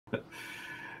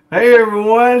Hey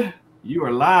everyone, you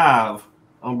are live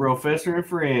on BROfessor and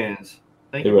Friends.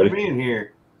 Thank you for being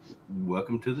here.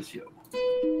 Welcome to the show.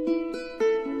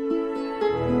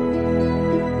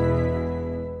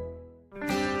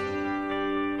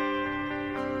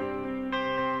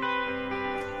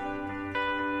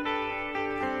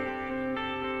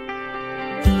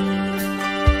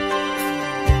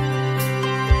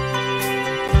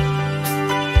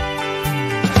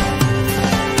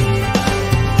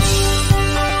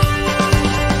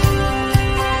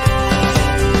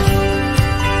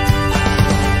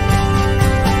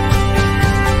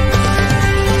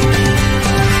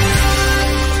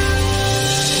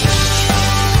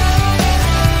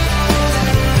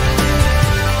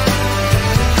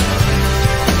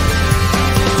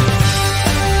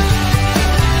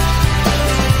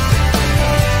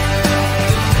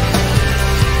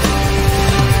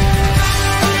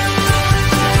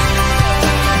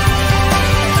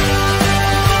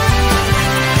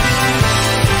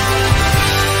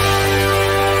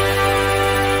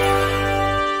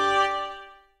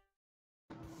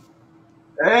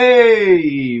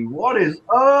 Hey, what is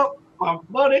up, my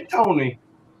buddy Tony?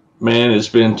 Man, it's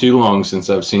been too long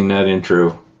since I've seen that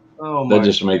intro. Oh that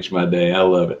just makes my day. I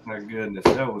love it. My goodness,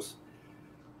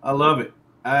 I love it.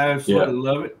 I absolutely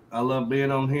love it. I love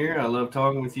being on here. I love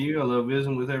talking with you. I love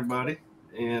visiting with everybody.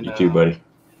 And you too, buddy.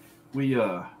 We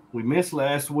missed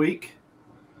last week.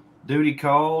 Duty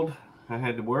called. I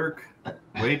had to work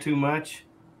way too much,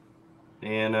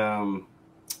 and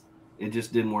it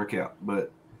just didn't work out.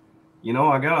 But you know,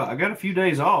 I got a few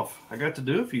days off. I got to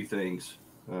do a few things.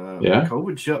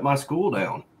 COVID shut my school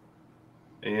down,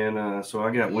 and so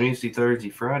I got Wednesday,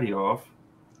 Thursday, Friday off.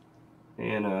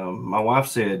 And my wife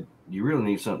said, "You really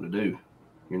need something to do.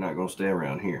 You're not going to stay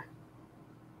around here."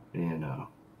 And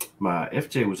my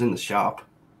FJ was in the shop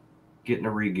getting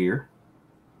a re-gear.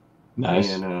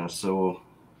 Nice. And so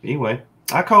anyway,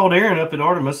 I called Aaron up at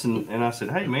Artemis and I said,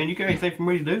 "Hey man, you got anything for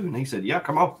me to do?" And he said, "Yeah,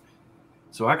 come on."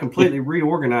 So I completely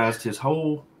reorganized his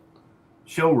whole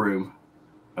showroom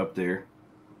up there.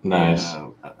 Nice.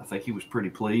 And, I think he was pretty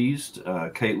pleased.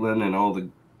 Caitlin and all the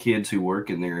kids who work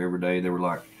in there every day, they were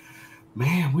like,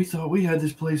 "Man, we thought we had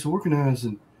this place organized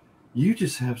and you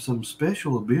just have some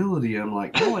special ability." I'm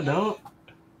like, "No, I don't.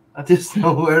 I just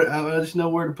know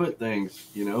where to put things,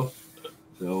 you know."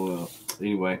 So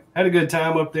anyway, had a good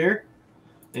time up there,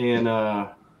 and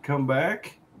come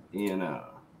back and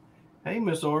hey,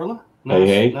 Miss Orla,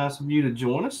 nice of you to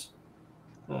join us.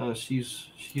 She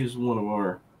is one of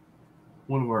our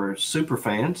super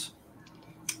fans.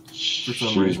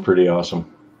 She's pretty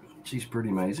awesome. She's pretty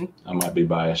amazing. I might be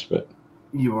biased, but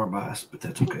you are biased, but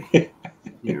that's okay.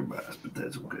 You're biased, but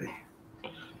that's okay.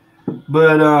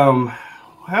 But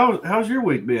how's your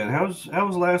week been? How's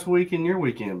last week and your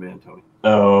weekend been, Tony?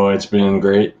 Oh, it's been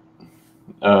great.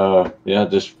 Yeah,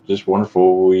 just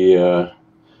wonderful. We I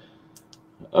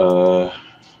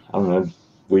don't know.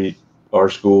 Our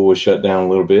school was shut down a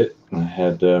little bit, and I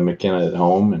had McKenna at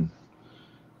home, and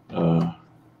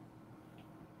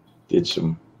did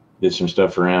some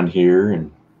stuff around here, and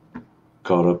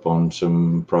caught up on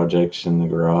some projects in the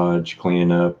garage,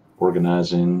 cleaning up,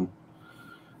 organizing.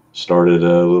 Started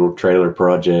a little trailer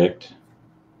project.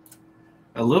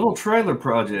 A little trailer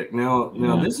project. Now,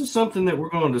 this is something that we're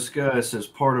going to discuss as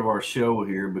part of our show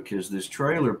here, because this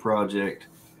trailer project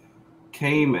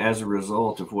came as a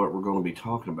result of what we're going to be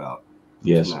talking about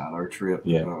tonight, our trip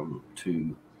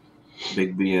to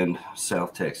Big Bend,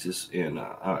 South Texas. And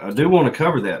I do want to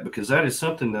cover that, because that is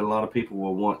something that a lot of people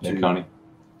will want to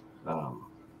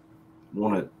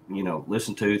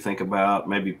listen to, think about,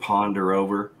 maybe ponder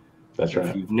over. That's right.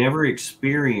 If you've never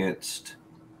experienced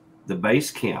the base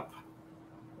camp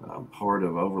part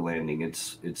of overlanding,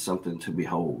 it's something to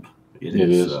behold. It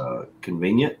is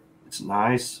convenient. It's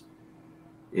nice.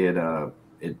 It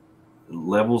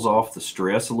levels off the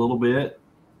stress a little bit.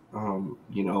 You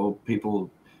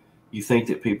think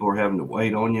that people are having to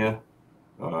wait on you.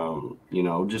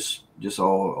 Just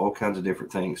all kinds of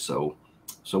different things. So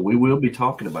we will be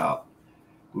talking about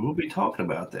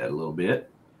that a little bit.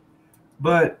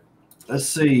 But let's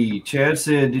see. Chad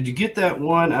said, "Did you get that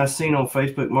one I seen on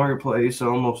Facebook Marketplace? I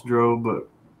almost drove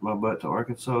my butt to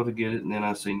Arkansas to get it, and then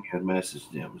I seen you had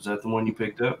messaged them. Is that the one you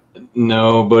picked up?"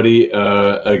 No, buddy.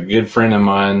 A good friend of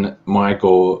mine,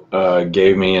 Michael,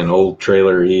 gave me an old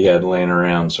trailer he had laying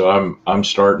around. So I'm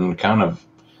starting kind of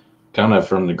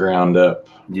from the ground up.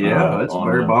 Yeah, it's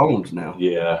bare bones now.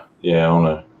 Yeah.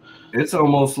 It's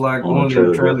almost like one of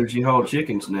the trailers you haul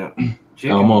chickens now.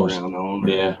 Chickens around on.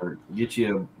 Yeah. Or get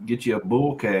you a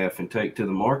bull calf and take to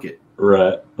the market.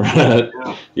 Right.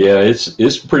 Yeah. Yeah,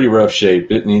 it's pretty rough shape.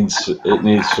 It needs some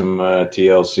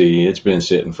TLC. It's been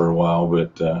sitting for a while,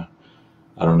 but I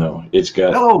don't know. Hello, It's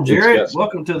Jared. got some.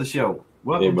 Welcome to the show. Hey,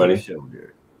 Welcome to the buddy. show,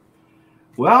 Jared.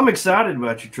 Well, I'm excited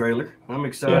about your trailer. I'm Yeah.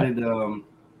 excited.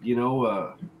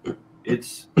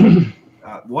 It's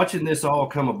watching this all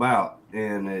come about,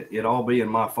 and it all being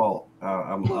my fault.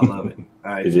 I love it.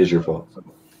 I It actually is your love fault. it.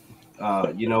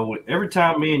 So, every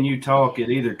time me and you talk,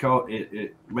 it either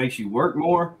it makes you work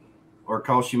more or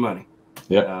costs you money.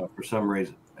 Yep. For some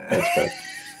reason. That's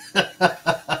right.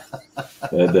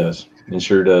 That does. It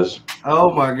sure does.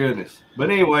 Oh my goodness! But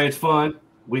anyway, it's fun.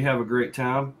 We have a great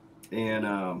time, and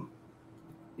I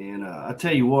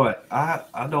tell you what,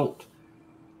 I don't.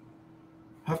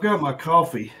 I've got my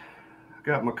coffee. I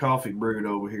got my coffee brewed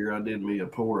over here. I did me a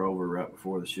pour over right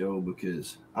before the show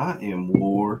because I am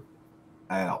wore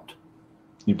out.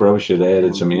 You probably should have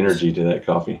added some energy to that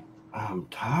coffee. I'm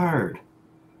tired.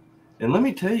 And let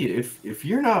me tell you, if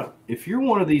you're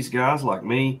one of these guys like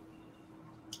me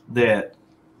that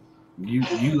you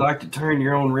like to turn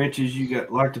your own wrenches,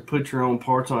 like to put your own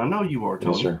parts on. I know you are,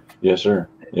 Tony. Yes, sir. Yes, sir.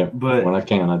 Yep. But when I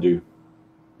can, I do.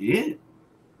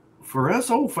 For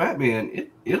us old fat men,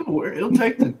 it'll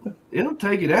take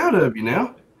it out of you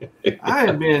now.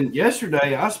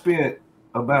 Yesterday I spent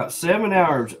about 7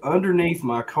 hours underneath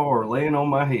my car laying on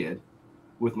my head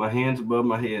with my hands above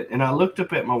my head, and I looked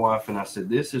up at my wife and I said,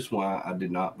 this is why I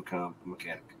did not become a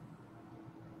mechanic.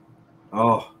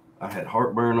 Oh, I had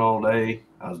heartburn all day.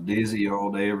 I was dizzy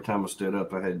all day. Every time I stood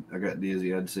up, I got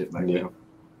dizzy. I had to sit back down.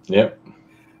 Yep.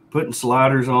 Putting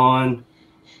sliders on.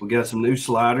 We got some new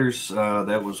sliders.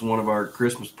 That was one of our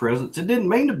Christmas presents. It didn't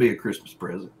mean to be a Christmas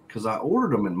present because I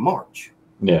ordered them in March.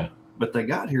 Yeah. But they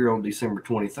got here on December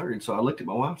 23rd. So I looked at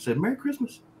my wife and said, Merry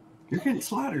Christmas. You're getting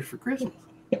sliders for Christmas.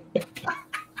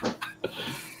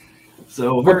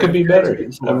 So what could be better?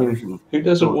 I mean, who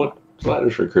doesn't want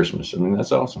sliders for Christmas? I mean,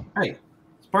 that's awesome. Hey,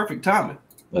 it's perfect timing.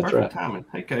 That's perfect right. timing.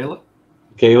 Hey, Kayla.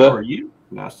 Kayla. How are you?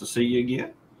 Nice to see you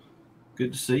again.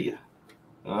 Good to see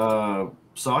you.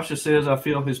 Sasha says, I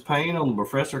feel his pain on the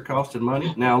BROfessor costing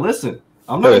money. Now, listen,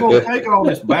 I'm not going to take all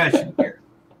this bashing here.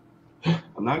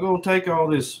 I'm not going to take all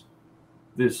this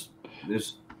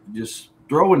just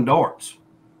throwing darts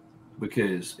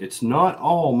because it's not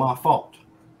all my fault.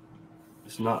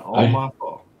 It's not all my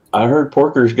fault. I heard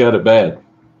Porker's got it bad.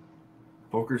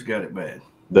 Porker's got it bad.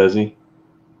 Does he?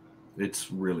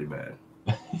 It's really bad.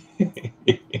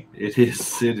 It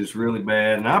is really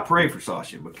bad. And I pray for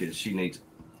Sasha because she needs it.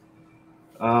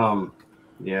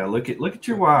 Yeah, look at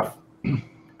your wife.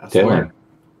 I swear.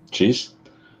 She's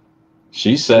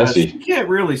sassy. She can't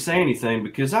really say anything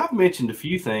because I've mentioned a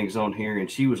few things on here and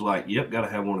she was like, yep, got to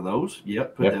have one of those.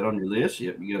 Yep, put that on your list.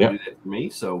 Yep, you got to do that for me.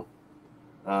 So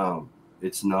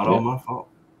it's not all my fault.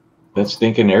 That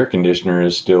stinking air conditioner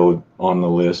is still on the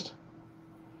list.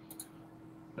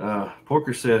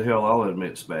 Porker said, hell, I'll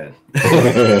admit it's bad.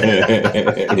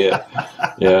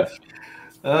 Yeah.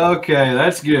 Okay,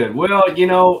 that's good. Well,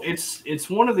 it's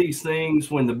one of these things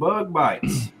when the bug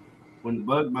bites. When the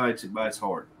bug bites, it bites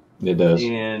hard. It does.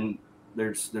 And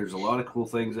there's a lot of cool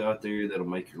things out there that'll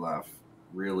make your life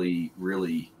really,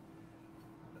 really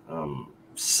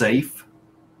safe,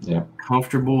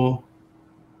 comfortable,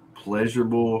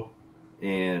 pleasurable,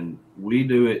 and we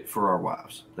do it for our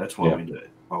wives. That's why we do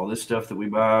it. All this stuff that we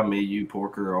buy, me, you,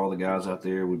 Porker, all the guys out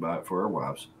there, we buy it for our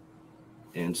wives.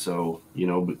 And so,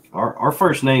 but our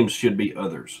first names should be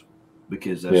others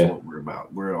because that's what we're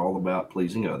about. We're all about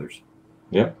pleasing others.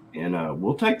 Yep. And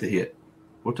we'll take the hit.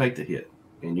 We'll take the hit.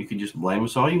 And you can just blame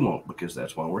us all you want because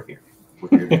that's why we're here.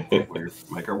 We're here to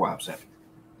make our wives happy.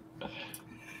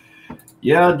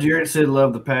 Yeah, Jared said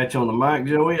love the patch on the mic,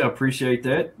 Joey. I appreciate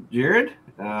that, Jared.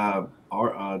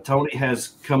 Tony has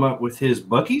come up with his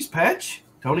Buc-ee's patch.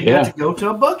 Tony got to go to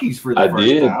a Buc-ee's for the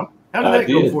first time. How did that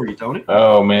go for you, Tony?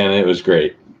 Oh, man, it was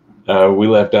great. We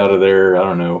left out of there, I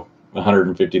don't know,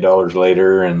 $150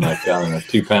 later and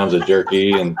 2 pounds of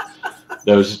jerky and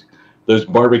those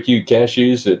barbecue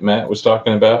cashews that Matt was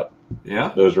talking about.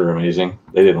 Yeah. Those were amazing.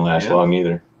 They didn't last long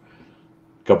either.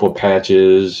 A couple of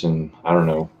patches and I don't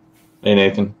know. Hey,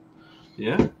 Nathan.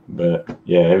 Yeah. But,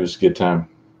 yeah, it was a good time.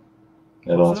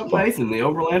 What's up, Nathan? The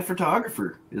Overland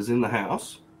photographer is in the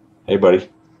house. Hey, buddy.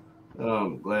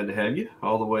 Glad to have you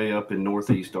all the way up in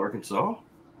Northeast Arkansas.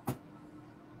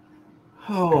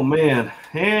 Oh, man.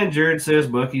 And Jared says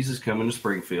Buc-ee's is coming to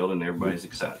Springfield, and everybody's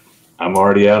excited. I'm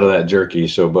already out of that jerky,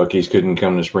 so Buc-ee's couldn't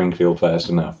come to Springfield fast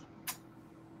enough.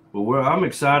 Well, I'm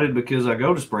excited because I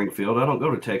go to Springfield. I don't go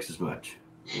to Texas much.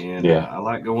 And I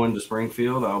like going to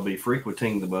Springfield. I'll be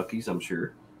frequenting the Buc-ee's, I'm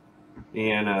sure.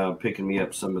 and picking me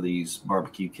up some of these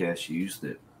barbecue cashews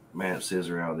that Matt says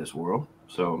are out of this world.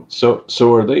 So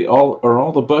are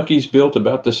all the Buc-ee's built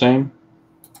about the same?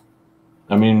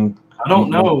 I mean, I don't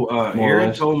know. more or Aaron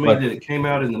less. told me Like, that it came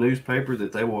out in the newspaper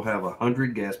that they will have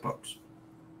 100 gas pumps.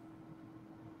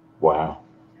 wow.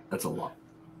 That's a lot.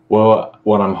 Well,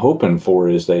 what I'm hoping for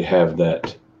is they have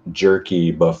that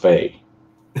jerky buffet.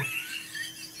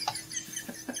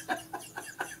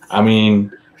 I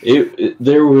mean,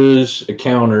 there was a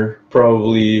counter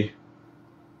probably,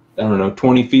 I don't know,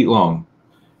 20 feet long,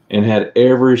 and had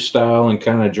every style and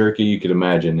kind of jerky you could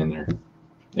imagine in there,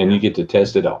 and you get to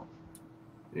test it all.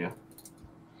 Yeah.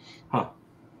 Huh.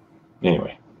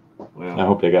 Anyway, Well, I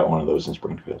hope they got one of those in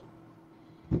Springfield.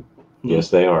 Yes,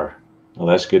 they are. Well,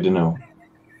 that's good to know.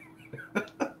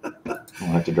 I'll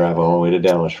have to drive all the way to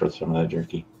Dallas for some of that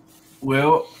jerky.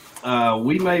 Well,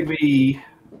 we may be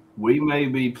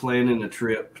planning a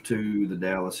trip to the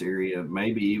Dallas area,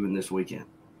 maybe even this weekend.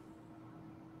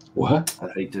 What? I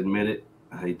hate to admit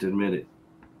it.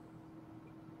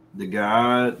 The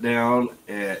guy down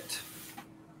at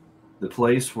the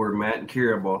place where Matt and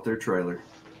Kara bought their trailer,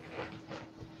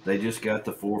 they just got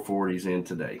the 440s in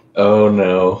today. Oh,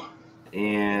 no.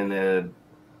 And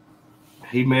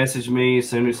he messaged me as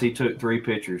soon as he took 3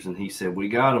 pictures, and he said, "We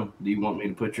got them. Do you want me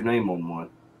to put your name on one?"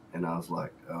 And I was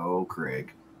like, "Oh,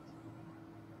 Craig.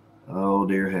 Oh,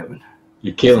 dear heaven.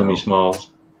 You're killing me,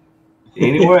 Smalls."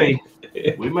 Anyway,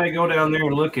 we may go down there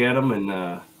and look at them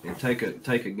and take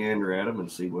a gander at them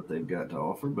and see what they've got to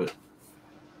offer. But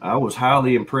I was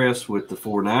highly impressed with the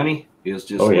 490. It's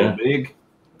just a little big.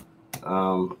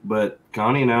 But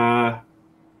Connie and I,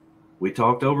 we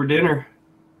talked over dinner.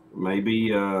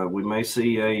 Maybe we may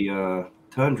see a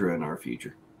Tundra in our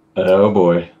future. Oh,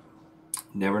 boy.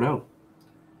 Never know.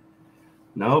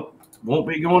 Nope. Won't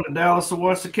be going to Dallas to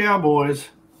watch the Cowboys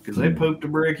because they pooped a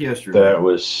brick yesterday. That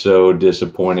was so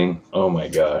disappointing. Oh, my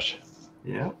gosh.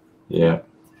 Yeah. Yeah.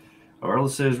 Arla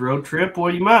says road trip.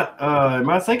 Well, you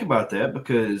might think about that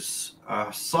because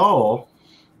I saw,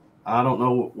 I don't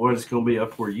know what it's going to be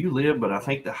up where you live, but I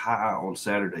think the high on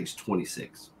Saturday is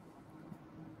 26.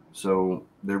 So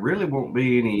there really won't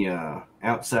be any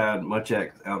outside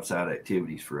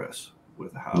activities for us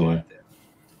with a high like that.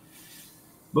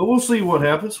 But we'll see what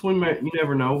happens. You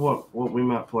never know what we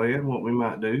might play and what we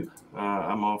might do.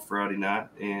 I'm off Friday night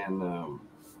and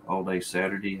all day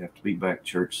Saturday. Have to be back to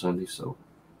church Sunday, so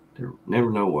never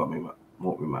know what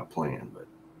we might plan. But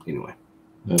anyway,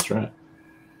 that's right.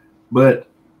 But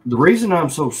the reason I'm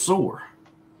so sore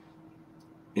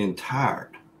and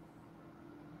tired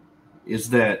is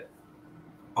that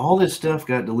all this stuff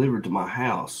got delivered to my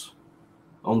house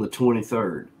on the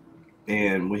 23rd.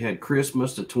 And we had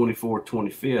Christmas the 24th,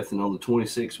 25th, and on the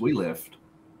 26th, we left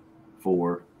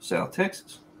for South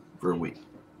Texas for a week.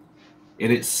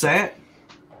 And it sat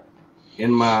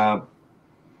in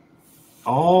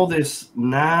all this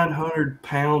 900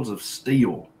 pounds of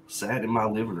steel sat in my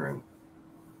living room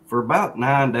for about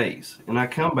 9 days. And I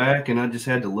come back and I just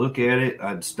had to look at it.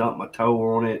 I'd stump my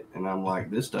toe on it, and I'm like,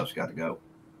 this stuff's got to go.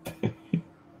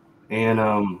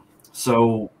 And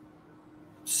so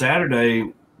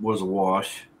Saturday was a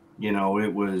wash. You know,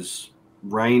 it was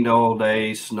rained all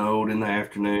day, snowed in the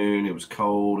afternoon. It was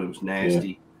cold. It was nasty.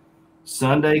 Yeah.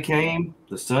 Sunday came,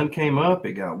 the sun came up,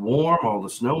 it got warm, all the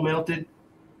snow melted.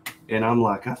 And I'm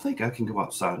like, I think I can go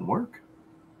outside and work.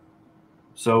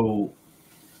 So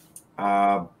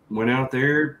I went out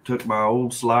there, took my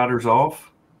old sliders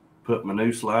off, put my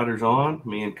new sliders on.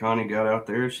 Me and Connie got out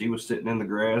there. She was sitting in the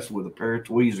grass with a pair of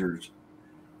tweezers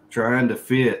trying to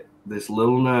fit this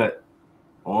little nut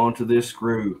onto this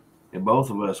screw, and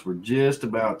both of us were just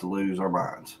about to lose our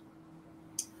minds.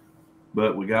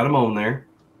 But we got them on there,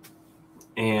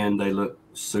 and they look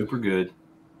super good.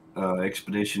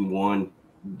 Expedition 1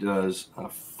 does a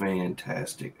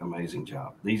fantastic, amazing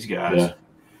job. These guys,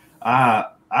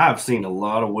 I've seen a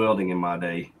lot of welding in my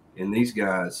day, and these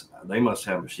guys, they must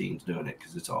have machines doing it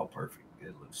because it's all perfect.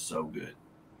 It looks so good.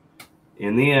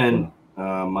 And then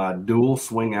my dual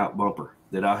swing out bumper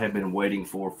that I have been waiting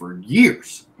for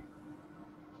years.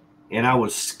 And I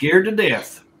was scared to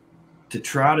death to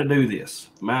try to do this.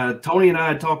 Tony and I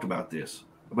had talked about this,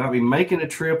 about me making a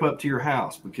trip up to your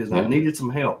house because I needed some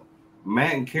help.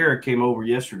 Matt and Kara came over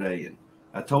yesterday, and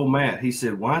I told Matt, he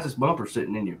said, "Why is this bumper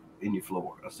sitting in your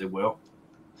floor?" I said, "Well,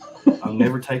 I've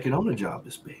never taken on a job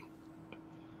this big."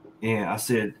 And I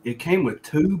said, it came with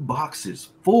 2 boxes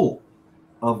full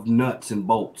of nuts and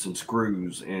bolts and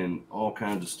screws and all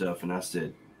kinds of stuff. And I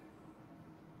said,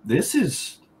 this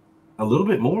is a little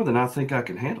bit more than I think I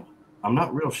can handle. I'm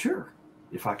not real sure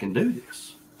if I can do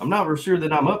this. I'm not real sure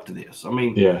that I'm up to this. I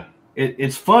mean,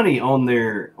 It's funny on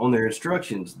their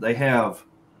instructions. They have,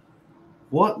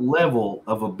 what level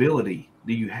of ability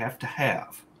do you have to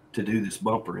do this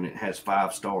bumper, and it has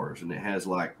 5 stars, and it has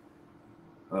like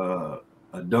a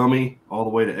dummy all the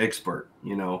way to expert,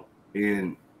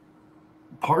 and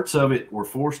parts of it were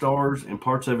 4 stars and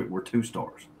parts of it were 2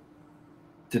 stars.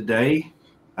 Today,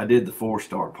 I did the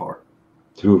 4-star part.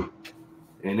 Ooh.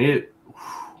 And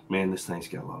man, this thing's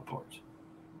got a lot of parts.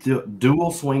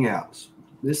 Dual swing outs.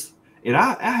 And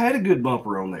I had a good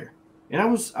bumper on there, and I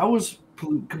was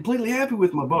completely happy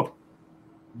with my bumper,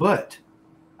 but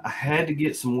I had to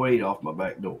get some weight off my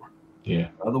back door. Yeah.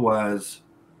 Otherwise,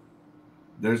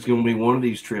 there's going to be one of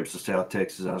these trips to South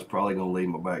Texas. I was probably going to leave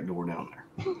my back door down there.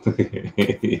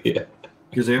 Yeah.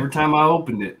 Because every time I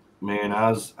opened it, man,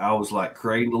 I was like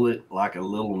cradle it like a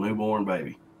little newborn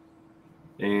baby,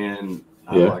 and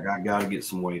I was like, I got to get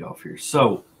some weight off here.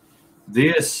 So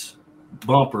this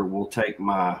bumper will take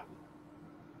my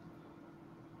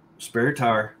spare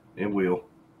tire and wheel.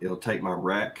 It'll take my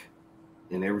rack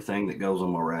and everything that goes on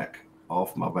my rack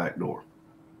off my back door.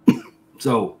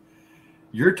 So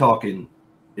you're talking,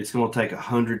 it's going to take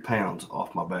 100 pounds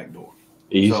off my back door.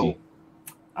 Easy. So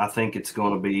I think it's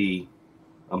going to be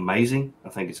amazing. I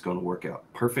think it's going to work out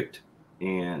perfect,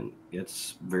 and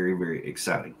it's very, very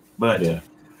exciting. But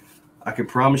I can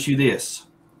promise you this,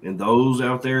 and those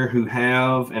out there who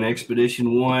have an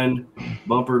Expedition 1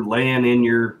 bumper laying in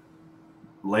your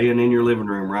living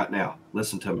room right now,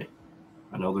 listen to me.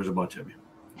 I know there's a bunch of you.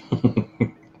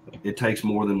 It takes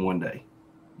more than one day.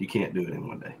 You can't do it in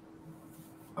one day.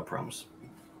 I promise.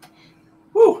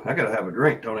 Whew, I gotta have a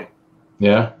drink, Tony.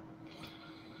 Yeah.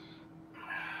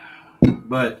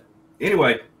 But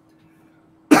anyway,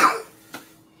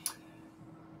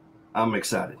 I'm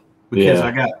excited because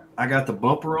I got the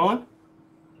bumper on,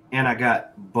 and I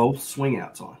got both swing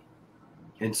outs on,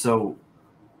 and so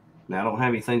now I don't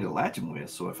have anything to latch them with.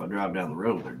 So if I drive down the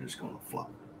road, they're just going to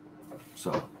flop.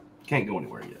 So can't go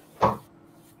anywhere yet.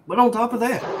 But on top of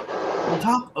that,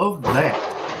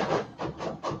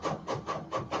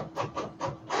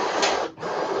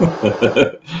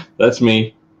 that's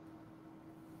me.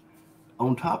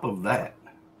 On top of that,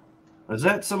 is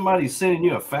that somebody sending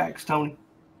you a fax, Tony?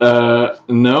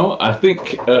 No, I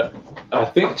think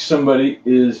somebody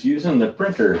is using the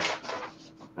printer.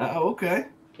 Oh, okay.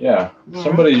 Yeah,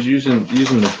 somebody's using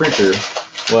the printer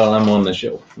while I'm on the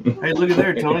show. Hey, look at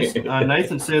there, Tony.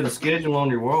 Nathan said the schedule on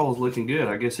your wall is looking good.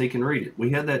 I guess he can read it. We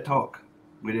had that talk.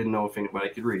 We didn't know if anybody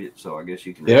could read it, so I guess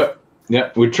you can read it.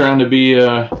 Yep. We're trying to be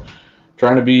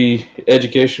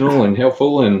educational and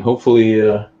helpful, and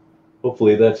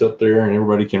hopefully that's up there and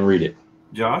everybody can read it.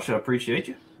 Josh, I appreciate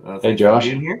you. Hey, Josh.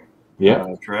 For being here.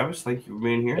 Yeah. Travis, thank you for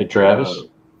being here. Hey, Travis.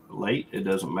 Late, it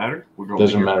doesn't matter. We're going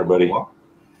doesn't matter, buddy.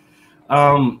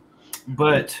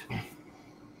 But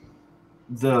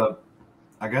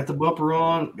I got the bumper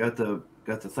on, got the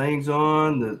things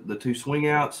on, the 2 swing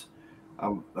outs.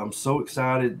 I'm so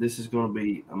excited. This is going to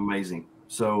be amazing.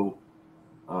 So,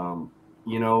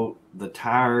 the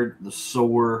tired, the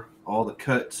sore, all the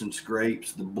cuts and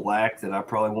scrapes, the black that I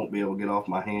probably won't be able to get off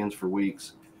my hands for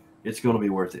weeks, it's going to be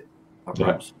worth it. I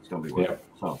promise. It's going to be worth it.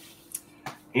 So,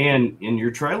 and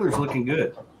your trailer's looking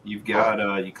good. You've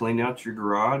got you cleaned out your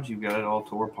garage. You've got it all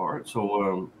tore apart.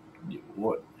 So,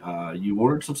 you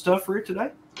ordered some stuff for it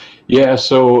today? Yeah.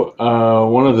 So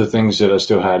one of the things that I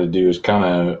still had to do is kind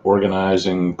of organize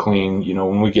and clean.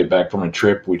 When we get back from a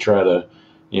trip, we try to,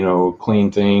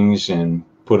 clean things and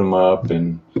put them up,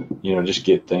 and just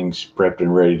get things prepped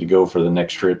and ready to go for the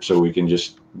next trip, so we can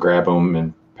just grab them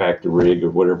and pack the rig or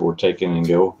whatever we're taking and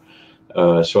go.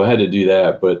 So I had to do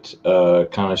that, but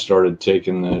kind of started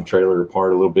taking the trailer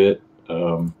apart a little bit.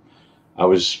 I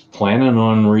was planning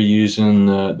on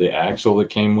reusing the axle that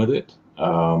came with it,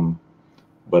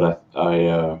 but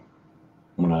I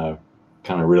when I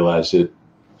kind of realized it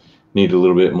needed a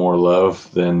little bit more love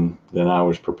than I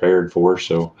was prepared for,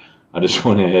 so I just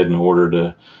went ahead and ordered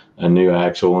a new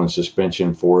axle and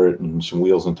suspension for it, and some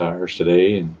wheels and tires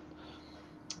today, and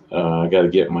I got to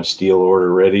get my steel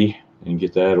order ready and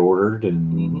get that ordered.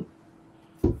 And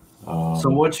so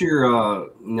what's your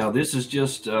this is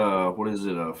just what is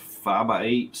it, a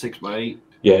 5x8, 6x8?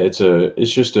 Yeah, it's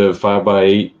just a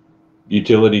 5x8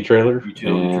 utility trailer.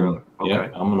 Okay. Yeah,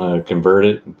 I'm gonna convert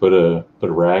it and put a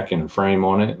rack and a frame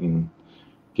on it, and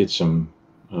get some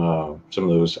of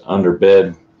those under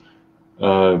bed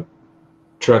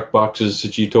truck boxes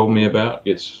that you told me about.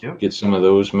 Get some of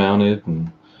those mounted,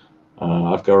 and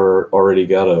I've already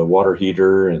got a water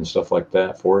heater and stuff like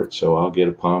that for it, so I'll get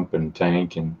a pump and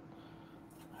tank and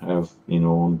have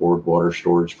onboard water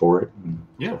storage for it and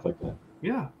stuff like that.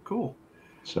 Yeah, cool.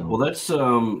 So Well, that's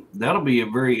that'll be a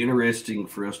very interesting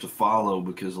for us to follow,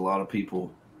 because a lot of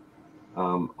people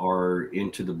are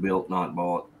into the built not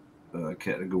bought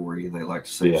category. They like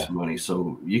to save yeah, some money,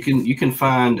 so you can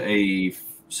find a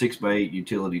 6x8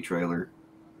 utility trailer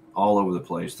all over the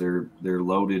place. They're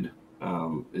loaded.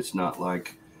 It's not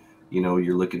like,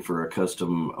 you're looking for a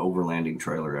custom overlanding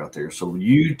trailer out there. So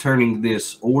you turning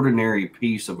this ordinary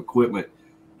piece of equipment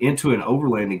into an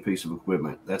overlanding piece of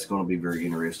equipment, that's going to be very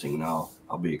interesting, and I'll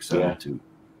be yeah, excited to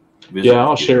visit yeah.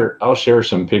 with you. I'll share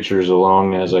some pictures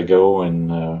along as I go,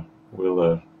 and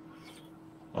we'll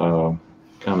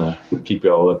kind of keep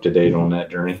you all up to date on that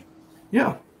journey.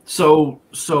 Yeah. So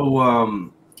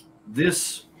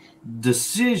this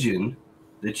decision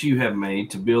that you have made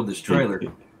to build this trailer,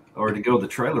 or to go the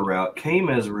trailer route, came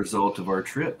as a result of our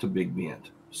trip to Big Bend.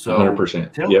 So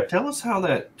 100%. tell Yep. tell us how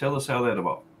that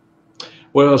evolved.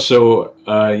 Well, so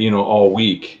all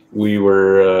week we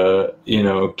were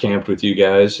camped with you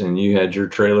guys, and you had your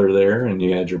trailer there, and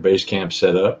you had your base camp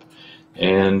set up,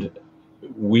 and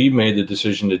we made the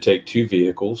decision to take two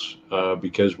vehicles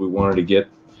because we wanted to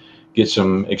get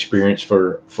some experience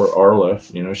for Arla.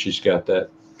 She's got that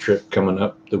trip coming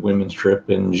up, the women's trip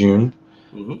in June,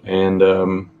 Mm-hmm.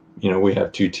 and we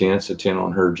have two tents, a tent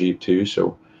on her Jeep too.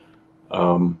 So,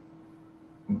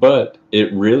 but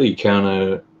it really kind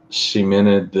of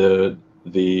cemented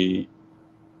the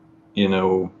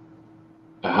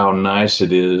how nice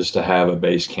it is to have a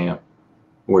base camp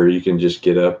where you can just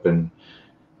get up and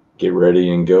get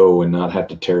ready and go and not have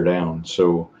to tear down.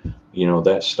 So,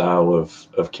 that style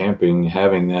of camping,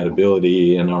 having that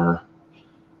ability in our,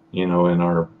 in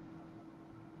our,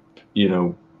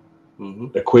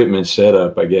 Mm-hmm. equipment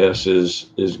setup, I guess,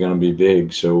 is going to be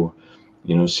big. So,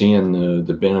 seeing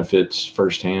the benefits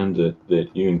firsthand that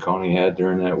you and Connie had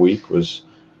during that week was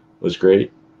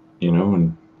great,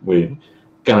 and we Mm-hmm.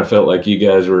 kind of felt like you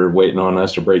guys were waiting on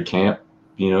us to break camp,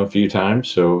 a few times.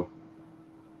 So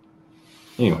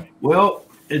anyway, Well,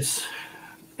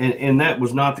 and that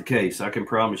was not the case. I can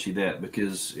promise you that,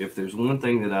 because if there's one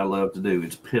thing that I love to do,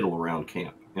 it's piddle around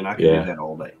camp, and I could do yeah, that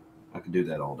all day. I could do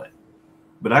that all day.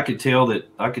 But I could tell it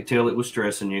was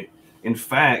stressing you. In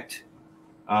fact,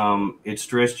 it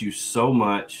stressed you so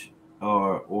much,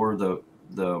 or the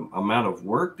amount of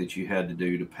work that you had to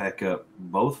do to pack up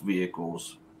both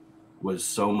vehicles was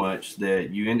so much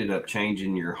that you ended up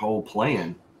changing your whole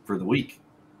plan for the week.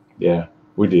 yeah,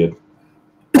 we did.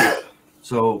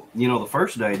 So the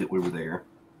first day that we were there,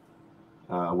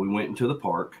 we went into the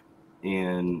park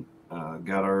and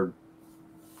got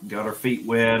our feet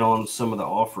wet on some of the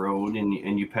off road,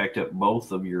 and you packed up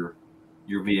both of your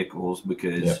vehicles, Yeah,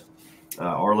 because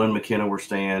Arlen and McKenna were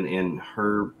staying in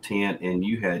her tent, and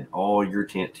you had all your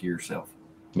tent to yourself.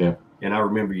 yeah, And I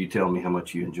remember you telling me how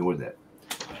much you enjoyed that.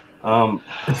 Um,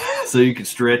 so you could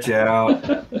stretch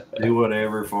out, do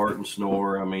whatever, fart and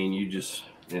snore. I mean, you just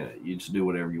do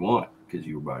whatever you want because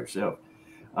you were by yourself.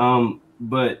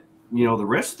 But the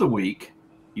rest of the week,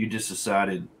 you just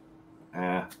decided,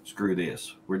 screw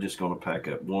this. We're just going to pack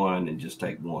up one and just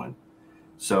take one.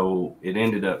 So it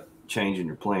ended up changing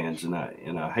your plans, and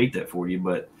I hate that for you,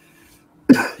 but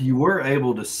you were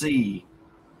able to see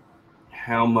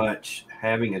how much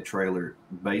having a trailer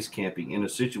base camping in a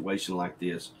situation like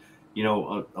this. A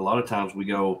lot of times we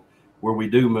go where we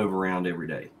do move around every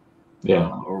day, yeah,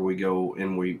 or we go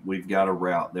and we've got a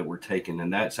route that we're taking,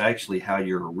 and that's actually how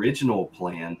your original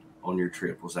plan on your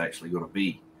trip was actually going to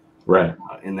be. right.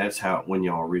 And that's how, when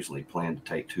y'all originally planned to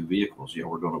take two vehicles, y'all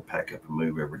were going to pack up and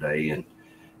move every day. And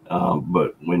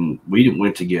but when we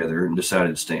went together and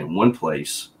decided to stay in one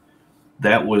place,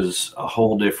 that was a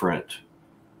whole different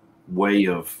way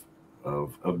of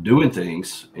doing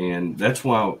things, and that's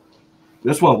why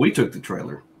we took the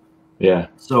trailer. Yeah,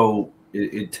 So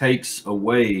it takes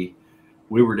away.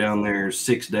 We were down there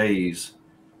 6 days.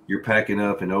 You're packing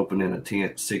up and opening a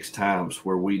tent 6 times,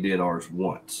 where we did ours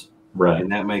once, right.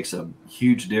 and that makes a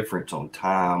huge difference on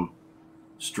time,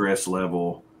 stress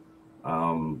level,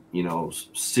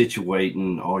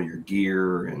 situating all your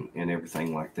gear and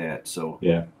everything like that. So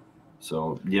Yeah,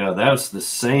 yeah, that's the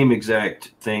same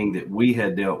exact thing that we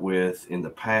had dealt with in the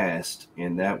past,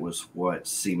 and that was what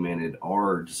cemented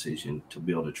our decision to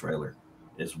build a trailer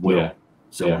as yeah, well yeah,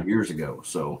 several years ago.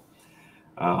 So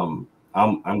I'm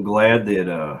glad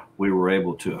that we were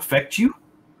able to affect you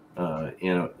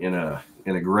in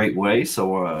a great way.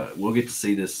 So we'll get to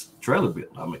see this trailer built.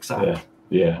 I'm excited.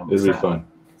 yeah, yeah. I'm It'll be excited. fun.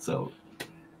 So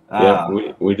Yep,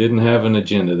 uh, we didn't have an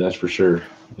agenda, that's for sure.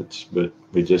 But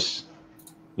we just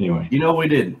anyway. we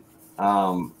didn't.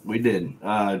 We did.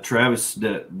 Travis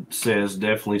says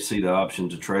definitely see the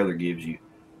options a trailer gives you.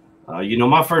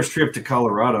 My first trip to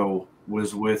Colorado,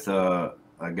 was with a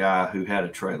guy who had a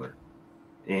trailer,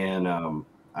 and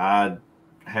I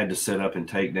had to set up and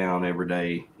take down every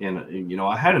day. And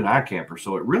I had an iCamper,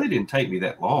 so it really didn't take me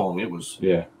that long. It was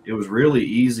really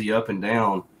easy up and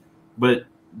down, but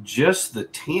just the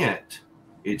tent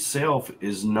itself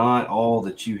is not all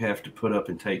that you have to put up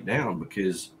and take down,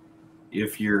 because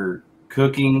if you're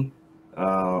cooking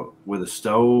with a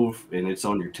stove and it's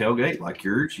on your tailgate like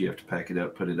yours, you have to pack it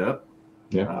up, put it up.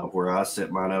 Where I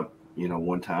set mine up,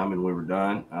 one time and we were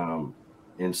done.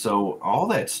 And so all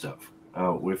that stuff,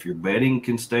 if your bedding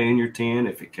can stay in your tent,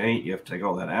 if it can't, you have to take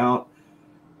all that out.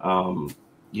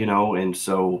 And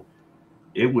so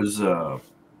it was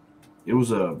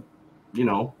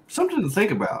something to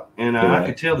think about. And I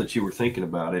could tell that you were thinking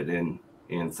about it and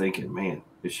thinking, man,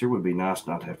 it sure would be nice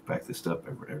not to have to pack this stuff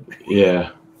every day.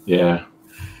 Yeah.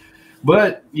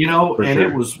 But, For and sure.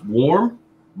 it was warm.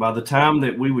 By the time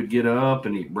that we would get up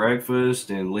and eat breakfast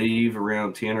and leave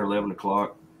around 10 or 11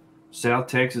 o'clock, South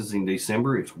Texas in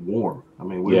December, it's warm. I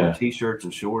mean, we wear T-shirts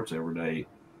and shorts every day,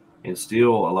 and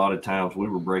still a lot of times we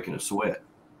were breaking a sweat.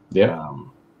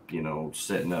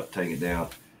 Setting up, taking it down.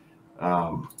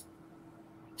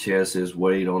 Chess is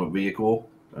weight on a vehicle.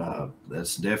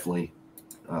 That's definitely,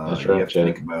 that's right, you have to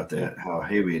think about that, how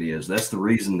heavy it is. That's the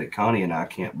reason that Connie and I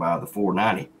can't buy the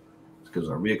 490, because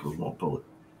our vehicles won't pull it.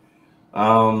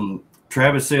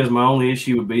 Travis says my only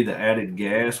issue would be the added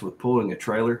gas with pulling a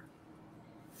trailer.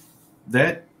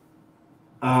 That,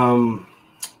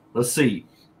 let's see.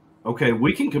 Okay,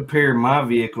 we can compare my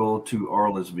vehicle to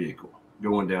Arla's vehicle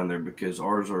going down there, because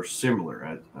ours are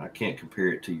similar. I can't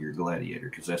compare it to your Gladiator,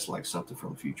 because that's like something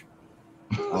from the future.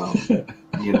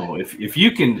 If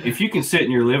you can sit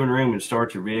in your living room and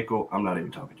start your vehicle, I'm not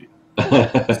even talking to you.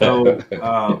 So,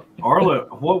 Arla,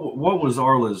 what was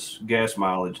Arla's gas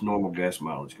mileage, normal gas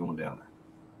mileage going down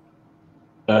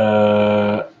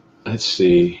there? Let's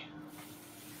see.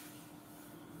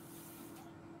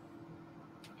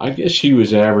 I guess she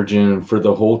was averaging for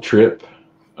the whole trip,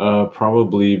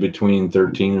 probably between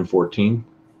 13 and 14.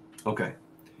 Okay.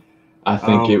 I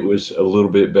think it was a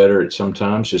little bit better at some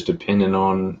times, just depending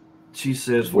on. She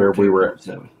says where we were at.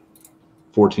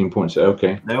 14.7.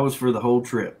 Okay. That was for the whole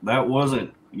trip. That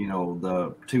wasn't,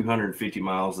 the 250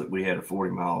 miles that we had a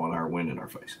 40-mile-an-hour wind in our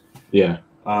face. Yeah.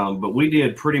 But we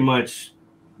did pretty much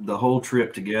the whole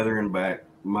trip together and back,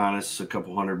 minus a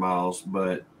couple hundred miles,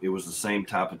 but it was the same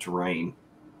type of terrain,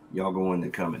 y'all going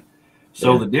and coming.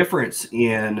 So the difference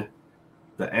in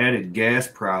the added gas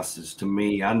prices, to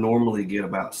me, I normally get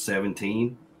about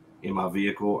 17 in my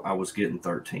vehicle. I was getting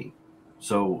 13.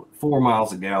 So 4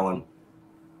 miles a gallon.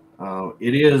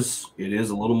 It is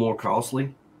a little more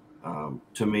costly.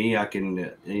 To me,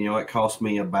 it cost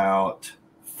me about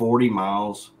 40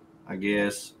 miles, I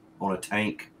guess, on a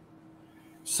tank.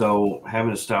 So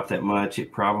having to stop that much,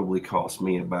 it probably cost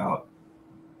me about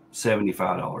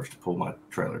 $75 to pull my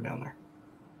trailer down there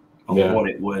on what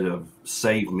it would have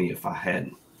saved me if I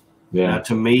hadn't. Now,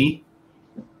 to me,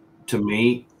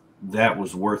 that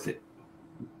was worth it.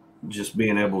 Just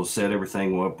being able to set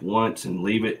everything up once and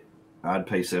leave it, I'd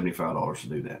pay $75 to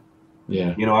do that.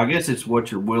 Yeah. I guess it's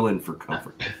what you're willing for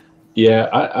comfort. Yeah,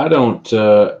 I don't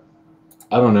know.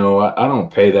 I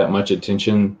don't pay that much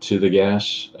attention to the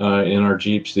gas in our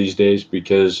Jeeps these days,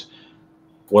 because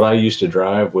what I used to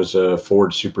drive was a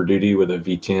Ford Super Duty with a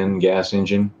V10 gas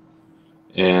engine.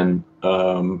 And,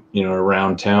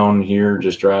 around town here,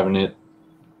 just driving it,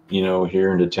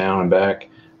 here into town and back,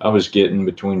 I was getting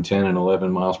between 10 and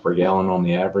 11 miles per gallon on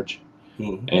the average.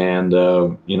 Mm-hmm. And,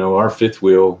 our fifth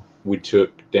wheel, we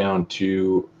took down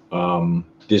to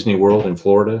Disney World in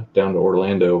Florida, down to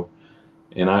Orlando.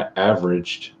 And I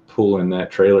averaged, pulling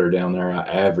that trailer down there, I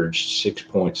averaged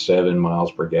 6.7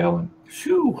 miles per gallon.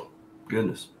 Phew,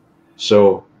 goodness.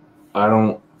 So I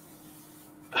don't,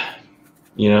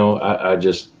 I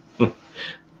just,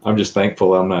 I'm just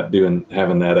thankful I'm not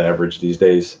having that average these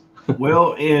days.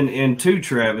 Well, and to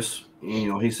Travis,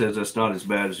 he says that's not as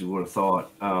bad as you would have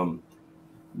thought.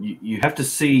 You have to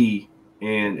see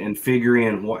and figure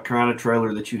in what kind of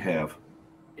trailer that you have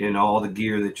and all the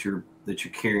gear that you're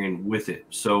carrying with it.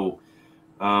 So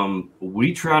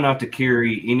we try not to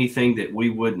carry anything that we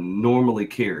wouldn't normally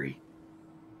carry.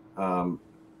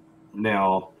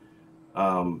 Now,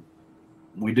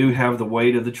 we do have the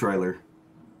weight of the trailer,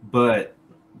 but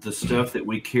the stuff that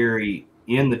we carry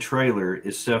in the trailer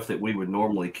is stuff that we would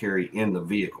normally carry in the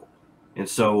vehicle. And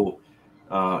so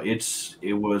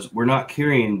we're not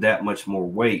carrying that much more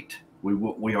weight.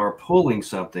 We are pulling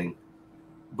something,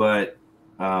 but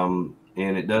and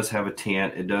it does have a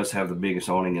tent. It does have the biggest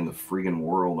awning in the friggin'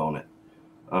 world on it.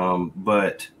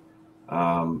 But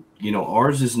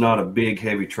Ours is not a big,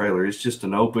 heavy trailer. It's just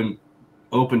an open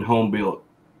home built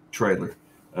trailer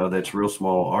that's real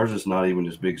small. Ours is not even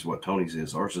as big as what Tony's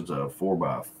is. Ours is a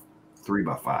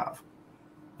 4x3x5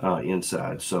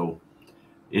 inside. So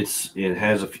it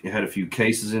had a few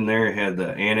cases in there. It had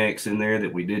the annex in there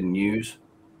that we didn't use.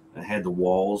 It had the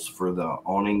walls for the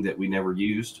awning that we never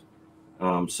used.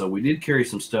 So we did carry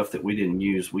some stuff that we didn't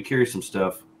use. We carry some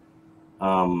stuff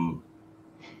on,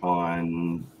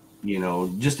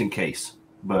 just in case,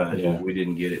 but we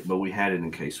didn't get it. But we had it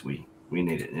in case we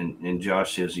need it. And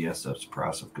Josh says, yes, that's the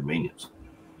price of convenience.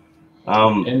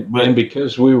 And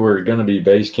because we were going to be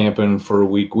base camping for a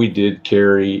week, we did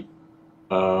carry,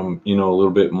 a little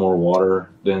bit more water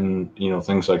than,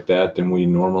 things like that than we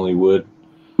normally would,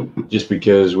 just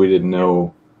because we didn't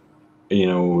know,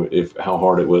 how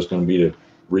hard it was going to be to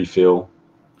refill.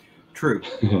 True.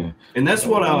 And that's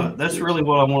that's really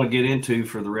what I want to get into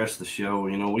for the rest of the show.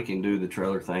 We can do the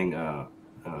trailer thing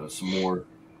some more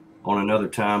on another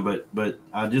time, but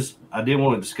I did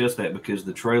want to discuss that because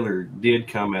the trailer did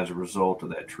come as a result of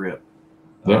that trip.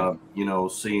 Yeah.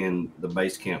 Seeing the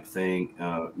base camp thing.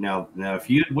 Now if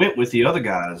you went with the other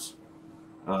guys,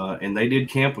 and they did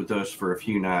camp with us for a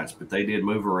few nights, but they did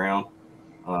move around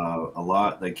a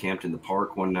lot. They camped in the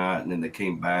park one night and then they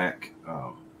came back,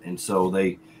 and so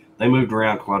they moved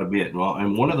around quite a bit.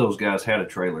 And one of those guys had a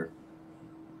trailer,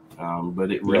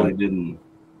 but it really didn't.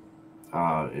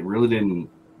 It really didn't,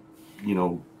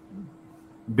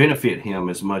 benefit him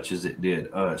as much as it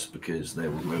did us because they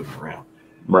were moving around.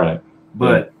 Right.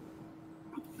 But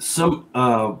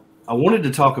I wanted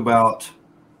to talk about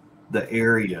the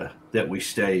area that we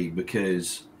stayed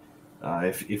because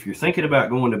if you're thinking about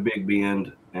going to Big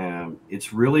Bend,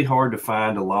 it's really hard to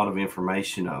find a lot of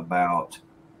information about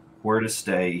where to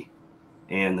stay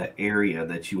and the area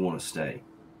that you want to stay.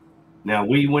 Now,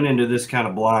 we went into this kind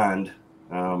of blind.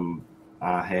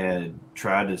 I had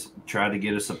tried to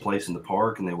get us a place in the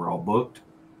park, and they were all booked.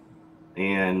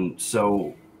 And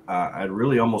so I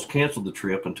really almost canceled the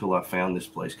trip until I found this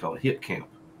place called Hip Camp.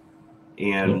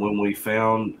 And when we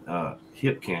found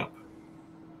Hip Camp,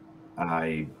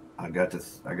 I got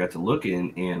to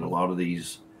looking, and a lot of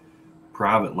these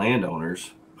private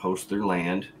landowners host their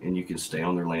land, and you can stay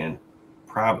on their land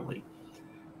privately.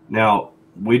 Now,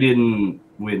 we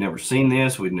had never seen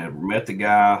this. We'd never met the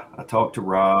guy. I talked to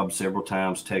Rob several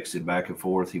times, texted back and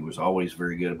forth. He was always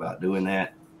very good about doing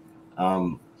that.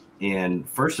 And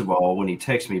first of all, when he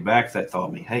texted me back, that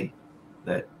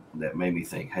made me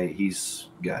think, hey, he's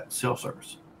got cell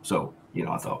service. So,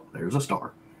 I thought there's a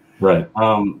star. Right.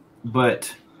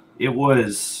 But it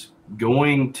was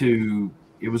going to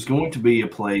be a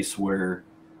place where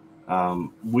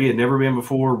we had never been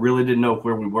before, really didn't know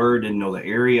where we were, didn't know the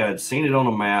area. I'd seen it on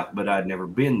a map, but I'd never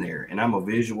been there. And I'm a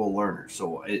visual learner,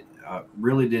 so I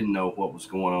really didn't know what was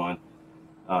going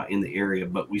on in the area.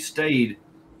 But we stayed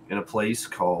in a place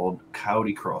called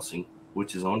Coyote Crossing,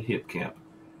 which is on Hip Camp.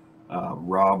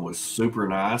 Rob was super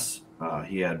nice.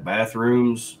 He had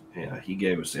bathrooms. He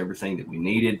gave us everything that we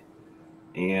needed,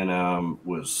 and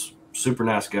was super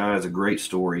nice guy. Has a great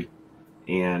story,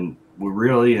 and I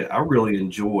really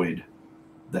enjoyed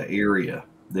the area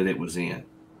that it was in.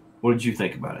 What did you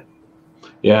think about it?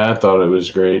 Yeah, I thought it was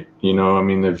great.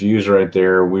 The views right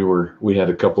there. We had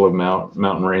a couple of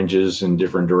mountain ranges in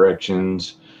different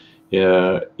directions.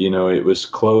 Yeah, it was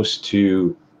close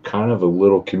to kind of a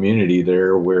little community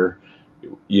there where,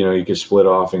 you could split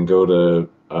off and go to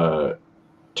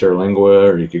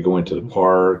Terlingua, or you could go into the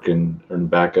park and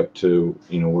back up to,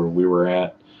 where we were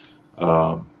at. It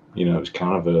was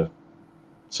kind of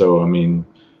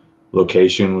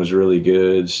location was really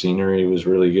good. Scenery was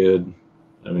really good.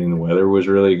 The weather was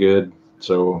really good.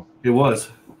 So it was.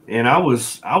 And I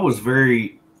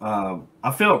very,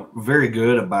 I felt very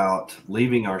good about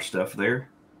leaving our stuff there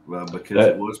because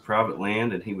it was private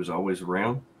land and he was always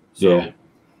around. So yeah,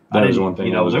 that was one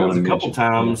thing. There was a couple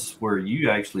times where you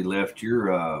actually left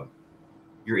your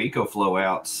EcoFlow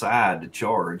outside to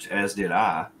charge, as did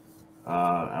I.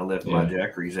 I left my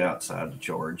Jackeries outside to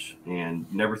charge and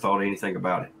never thought anything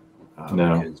about it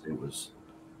because it was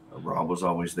Rob was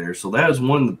always there. So that is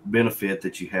one benefit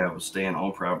that you have of staying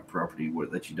on private property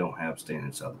that you don't have staying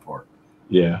inside the park.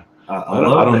 Yeah, I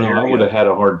don't know. I would have had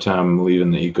a hard time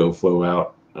leaving the EcoFlow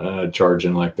out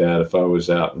charging like that if I was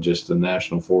out in just the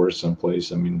national forest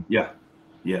someplace. Yeah,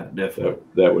 definitely.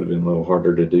 That would have been a little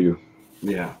harder to do.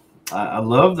 Yeah, I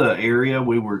love the area.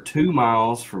 We were 2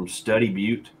 miles from Study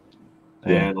Butte.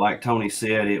 And like Tony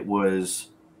said, it was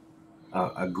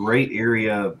a great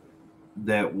area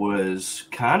that was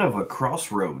kind of a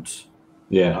crossroads.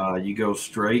 Yeah. You go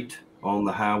straight on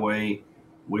the highway.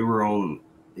 We were on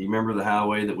You remember the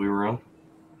highway that we were on?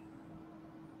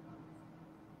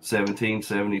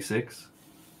 1776.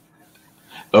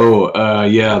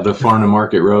 Yeah, the Farm to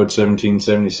Market Road,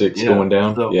 1776 Yeah. going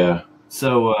down. Yeah.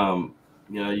 So,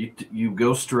 you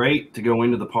go straight to go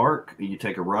into the park. You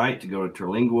take a right to go to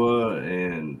Terlingua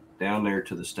and down there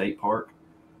to the state park.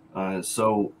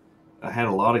 So I had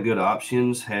a lot of good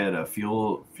options. Had a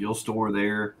fuel store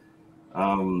there.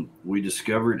 We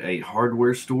discovered a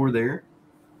hardware store there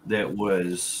that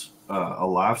was a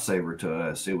lifesaver to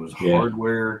us. It was Yeah.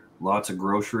 hardware, lots of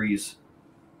groceries,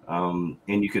 and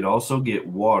you could also get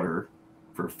water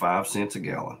for 5 cents a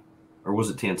gallon, or was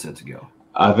it 10 cents a gallon?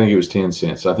 I think it was 10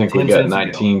 cents. I think we 10 got cents a gallon.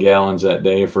 19 gallons that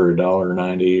day for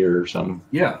 $1.90 or something.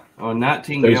 Yeah,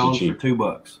 19 Crazy gallons cheap. for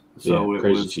 $2. Yeah, So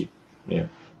crazy cheap. Yeah.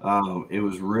 it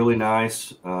was really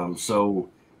nice. So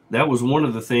that was one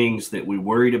of the things that we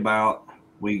worried about.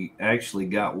 We actually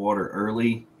got water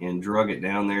early and drug it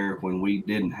down there when we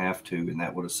didn't have to, and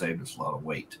that would have saved us a lot of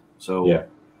weight. So Yeah.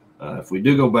 if we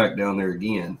do go back down there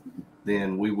again,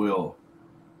 then we will.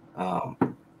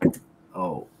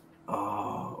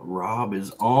 Rob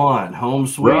is on. Home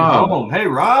sweet home. Hey,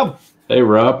 Rob. Hey,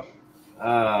 Rob.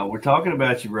 We're talking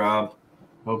about you, Rob.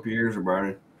 Hope your ears are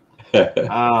burning.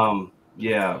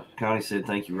 Yeah, Connie said,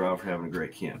 thank you, Rob, for having a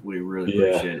great camp. We really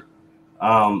appreciate it.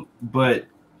 But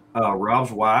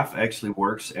Rob's wife actually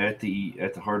works at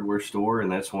the hardware store,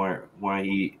 and that's why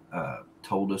he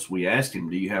told us. We asked him,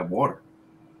 do you have water?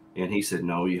 And he said,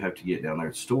 no, you have to get down there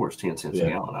at the store. It's 10 cents a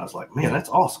gallon. I was like, man, that's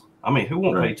awesome. I mean, who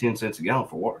won't pay 10 cents a gallon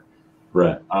for water?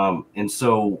 Right. And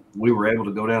so we were able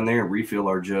to go down there and refill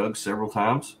our jugs several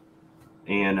times.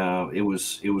 And it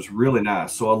was really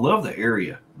nice. So I love the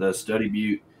area, the Study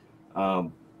Butte.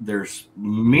 There's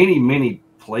many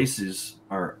places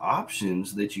or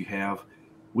options that you have.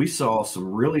 We saw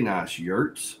some really nice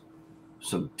yurts,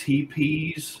 some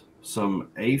teepees, some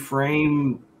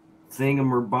A-frame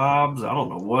thingamabobs. I don't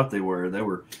know what they were. They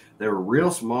were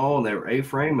real small, and they were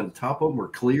A-frame, and the top of them were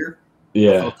clear.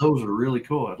 Yeah. I thought those were really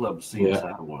cool. I'd love to see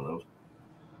inside of one of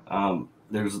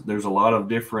those. There's a lot of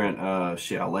different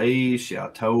chalets,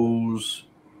 chateaus.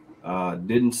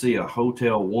 Didn't see a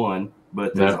Hotel One,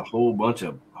 but there's a whole bunch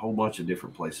of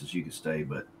different places you can stay.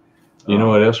 But you know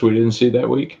what else we didn't see that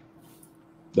week?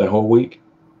 That whole week?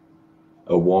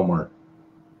 A Walmart.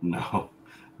 No.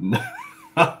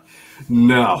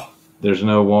 There's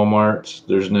no Walmarts.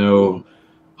 There's no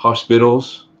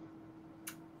hospitals.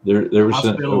 There was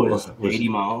hospital is 80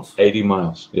 miles. 80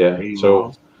 miles. Yeah. 80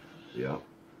 miles. Yeah.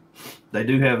 They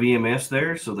do have EMS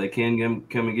there, so they can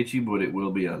come and get you, but it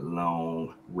will be a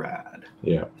long ride.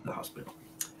 Yeah. To the hospital.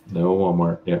 No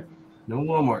Walmart. Yeah. No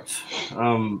Walmarts.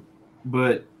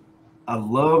 But I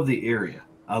love the area.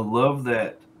 I love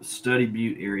that Study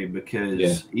Butte area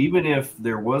because even if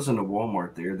there wasn't a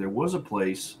Walmart there was a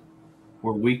place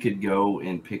where we could go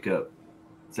and pick up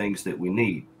things that we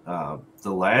need.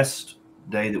 The last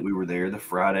day that we were there, the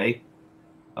Friday,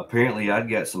 apparently I'd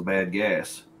got some bad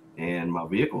gas and my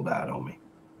vehicle died on me.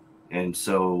 And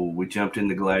so we jumped in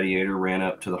the Gladiator, ran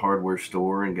up to the hardware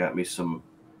store and got me some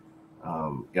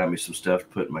stuff to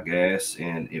put in my gas,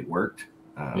 and it worked.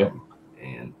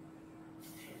 And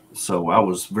so I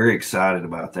was very excited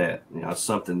about that. You know, it's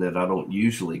something that I don't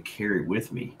usually carry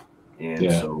with me.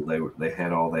 And so they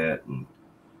had all that.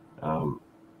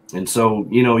 And so,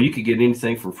 you know, you could get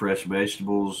anything from fresh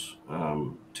vegetables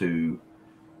to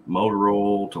motor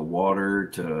oil to water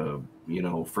to, you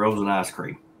know, frozen ice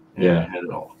cream. And I had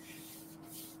it all.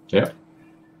 Yeah.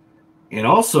 And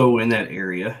also in that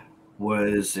area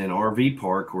was an RV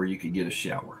park where you could get a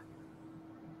shower.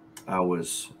 I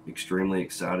was extremely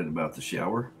excited about the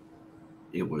shower.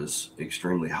 It was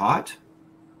extremely hot,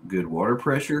 good water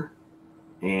pressure,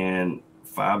 and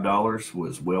 $5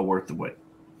 was well worth the wait.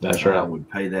 That's right. I would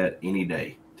pay that any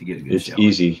day to get a good shower. It's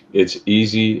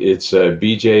easy. It's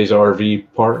BJ's RV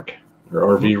park or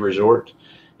RV resort.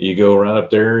 You go right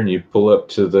up there and you pull up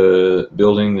to the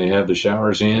building they have the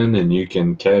showers in, and you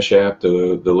can cash app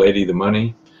the lady the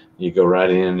money. You go right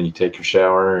in and you take your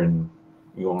shower and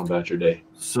you go on about your day.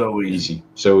 So easy.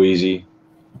 So easy.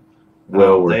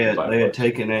 Well worth it. They had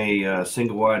taken a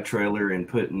single wide trailer and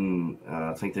putting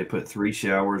I think they put 3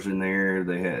 showers in there.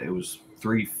 It was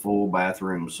 3 full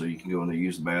bathrooms, so you can go in there and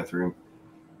use the bathroom.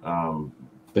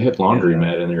 They had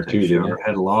laundromat in there too, didn't they?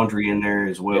 Had laundry in there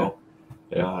as well.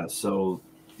 Yeah. So,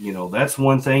 you know, that's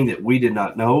one thing that we did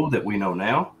not know that we know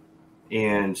now.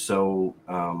 And so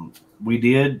we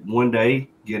did one day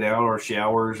get out our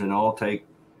showers and all take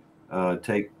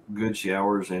good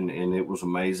showers, and it was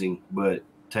amazing. But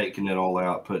taking it all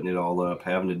out, putting it all up,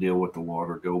 having to deal with the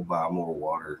water, go buy more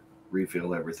water,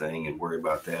 refill everything, and worry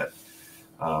about that.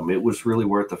 It was really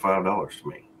worth the $5 to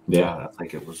me. Yeah. I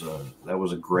think that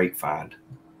was a great find.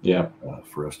 Yeah.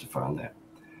 For us to find that.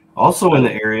 Also in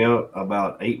the area,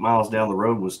 about 8 miles down the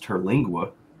road, was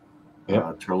Terlingua.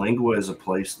 Yep. Terlingua is a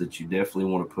place that you definitely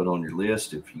want to put on your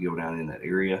list if you go down in that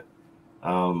area.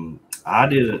 I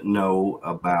didn't know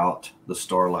about the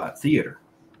Starlight Theater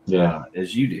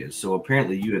as you did. So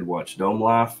apparently you had watched Dome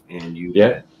Life and you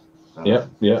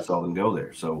saw them go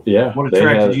there. So what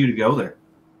attracted you to go there?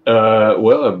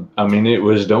 Well, I mean, it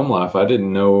was Dome Life. I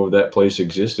didn't know that place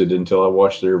existed until I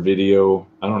watched their video,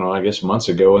 I don't know, I guess months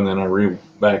ago. And then I went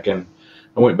back and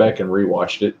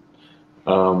rewatched it.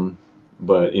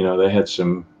 But you know, they had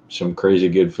some crazy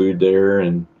good food there,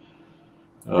 and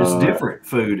it's different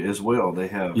food as well. They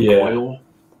have quail.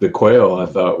 The quail I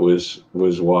thought was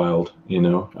wild. You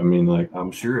know, I mean, like,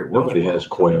 I'm sure it was. Nobody has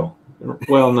quail.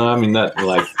 Well, no, I mean, not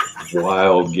like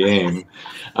wild game.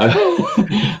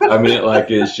 I mean, like,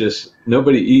 it's just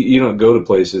nobody. You don't go to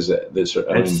places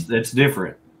that's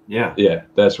different. Yeah. Yeah,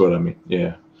 that's what I mean.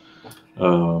 Yeah.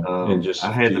 And just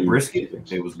I had the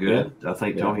brisket. It was good. Yeah. I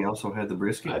think Tony also had the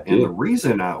brisket. And the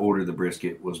reason I ordered the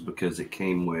brisket was because it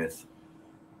came with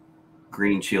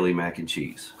green chili mac and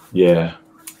cheese. Yeah.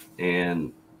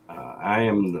 And I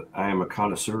am a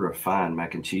connoisseur of fine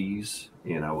mac and cheese,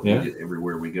 and I will eat it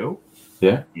everywhere we go.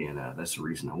 Yeah. And that's the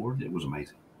reason I ordered it. It was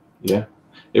amazing. Yeah.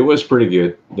 It was pretty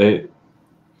good.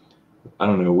 I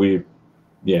don't know. It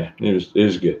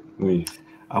was good.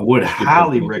 I would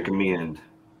highly recommend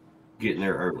getting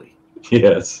there early.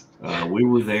 Yes. We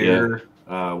were there.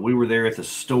 Yeah. We were there at the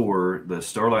store. The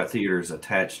Starlight Theater is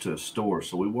attached to a store,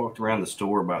 so we walked around the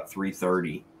store about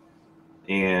 3:30,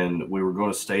 and we were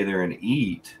going to stay there and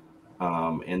eat.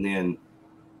 And then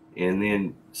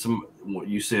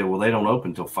you said, well, they don't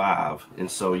open till 5, and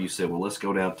so you said, well, let's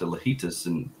go down to Lajitas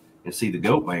and see the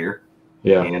goat mayor.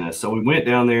 Yeah. And so we went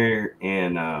down there,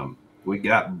 and we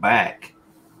got back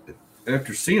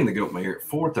after seeing the goat mayor at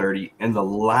 4:30, and the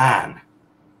line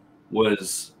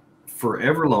was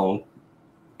forever long.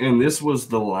 And this was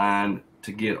the line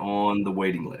to get on the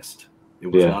waiting list. It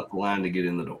was not the line to get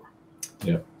in the door.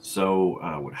 Yeah. So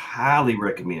I would highly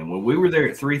recommend. When we were there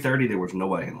at 3:30, there was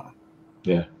nobody in line.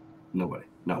 Yeah. Nobody,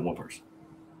 not one person.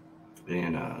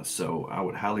 And so I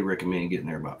would highly recommend getting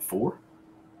there about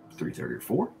 3:30 or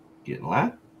 4, get in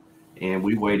line. And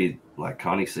we waited, like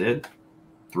Connie said,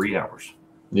 3 hours.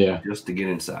 Yeah. Just to get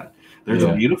inside. There's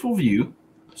a beautiful view,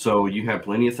 so you have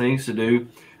plenty of things to do.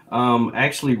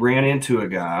 Actually ran into a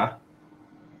guy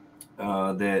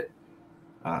that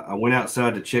I went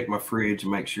outside to check my fridge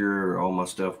and make sure all my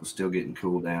stuff was still getting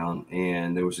cooled down.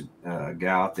 And there was a guy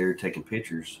out there taking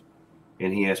pictures,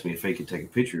 and he asked me if he could take a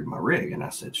picture of my rig. And I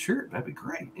said, sure, that'd be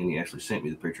great. And he actually sent me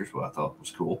the pictures, what I thought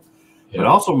was cool. Yeah. But I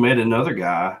also met another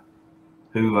guy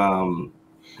who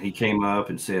he came up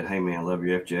and said, hey, man, I love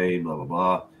your FJ, blah, blah,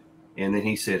 blah. And then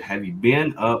he said, have you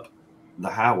been up the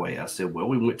highway? I said, well,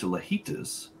 we went to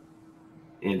Lajitas.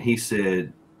 And he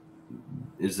said,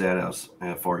 is that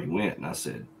how far you went? And I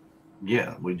said,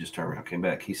 yeah, we just turned around, came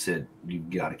back. He said, you've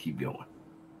got to keep going.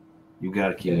 You've got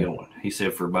to keep going. He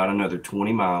said, for about another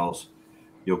 20 miles,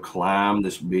 you'll climb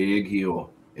this big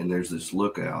hill, and there's this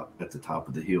lookout at the top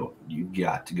of the hill. You've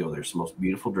got to go there. It's the most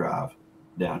beautiful drive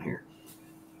down here.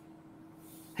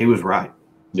 He was right.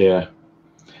 Yeah.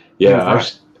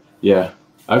 Yeah.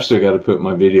 I've still got to put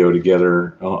my video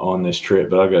together on this trip,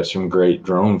 but I've got some great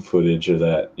drone footage of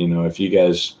that. You know, if you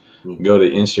guys go to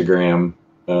Instagram,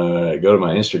 go to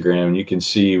my Instagram, you can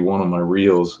see one of my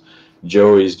reels.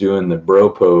 Joey's doing the bro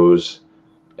pose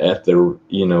at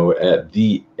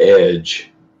the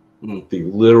edge, the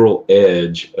literal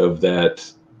edge of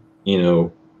that,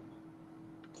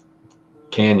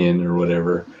 canyon or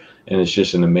whatever. And it's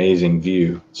just an amazing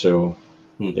view. So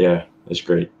yeah, it's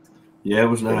great. Yeah, it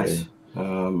was nice.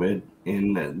 And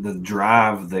the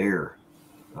drive there,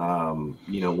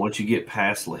 once you get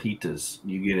past Lajitas,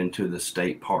 you get into the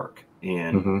state park,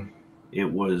 and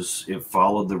it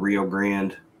followed the Rio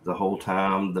Grande the whole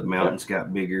time. The mountains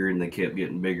got bigger, and they kept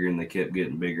getting bigger, and they kept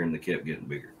getting bigger, and they kept getting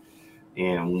bigger.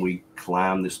 And when we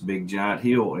climbed this big giant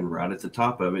hill, and right at the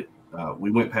top of it,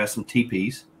 we went past some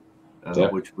teepees,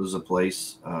 which was a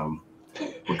place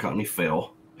where Connie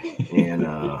fell and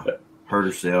hurt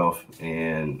herself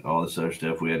and all this other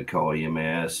stuff. We had to call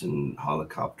EMS and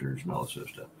helicopters and all this other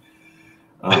stuff.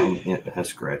 It has a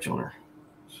scratch on her.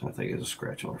 So I think it's a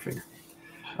scratch on her finger.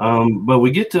 But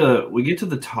we get to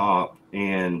the top,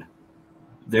 and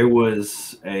there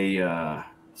was a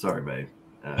sorry, babe.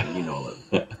 I love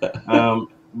it.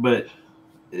 But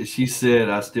she said,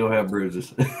 I still have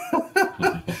bruises.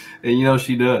 And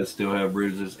she does still have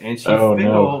bruises. And she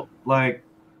felt like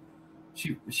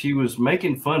she was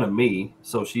making fun of me,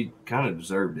 so she kind of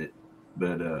deserved it.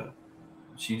 But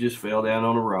she just fell down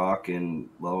on a rock and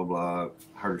blah blah blah,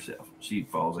 hurt herself. She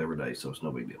falls every day, so it's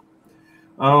no big deal.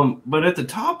 But at the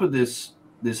top of this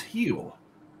hill,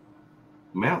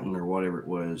 mountain or whatever it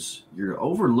was, you're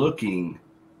overlooking.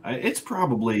 It's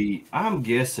probably, I'm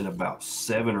guessing, about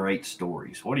 7 or 8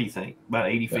 stories. What do you think? About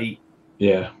 80 feet.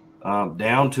 Yeah.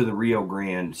 Down to the Rio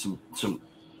Grande. Some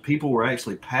people were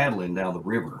actually paddling down the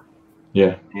river.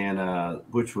 Yeah. And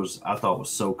which I thought was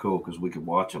so cool because we could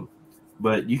watch them.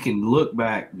 But you can look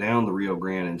back down the Rio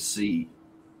Grande and see,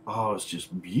 oh, it's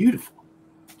just beautiful,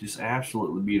 just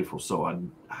absolutely beautiful. So I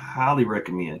highly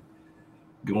recommend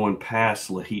going past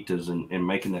Lajitas and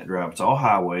making that drive. It's all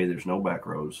highway. There's no back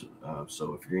roads.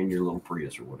 So if you're in your little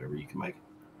Prius or whatever, you can make it.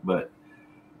 But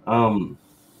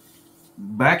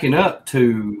backing up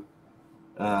to,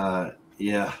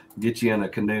 get you in a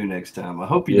canoe next time. I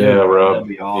hope you do. Yeah, Rob. That'd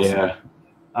be awesome.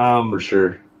 Yeah, for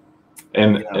sure.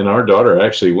 And our daughter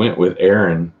actually went with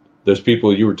Aaron. Those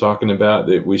people you were talking about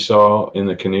that we saw in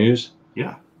the canoes.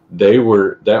 Yeah.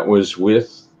 That was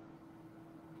with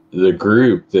the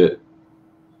group that,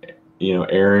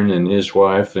 Aaron and his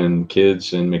wife and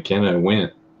kids and McKenna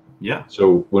went. Yeah.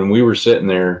 So when we were sitting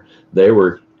there, they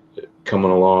were coming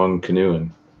along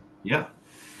canoeing. Yeah.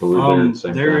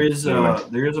 There is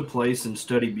a place in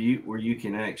Study Butte where you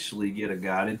can actually get a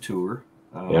guided tour.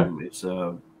 Aaron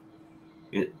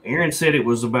said it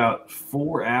was about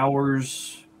 4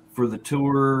 hours for the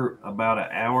tour, about an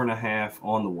hour and a half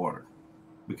on the water,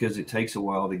 because it takes a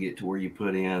while to get to where you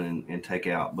put in and take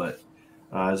out. But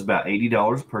it's about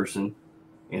 $80 a person,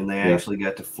 and they actually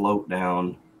got to float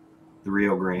down the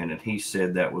Rio Grande. And he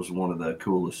said that was one of the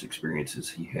coolest experiences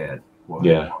he had while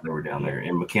they were down there.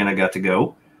 And McKenna got to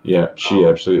go. Yeah, she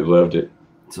absolutely loved it.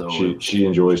 So she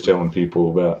enjoys telling people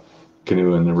about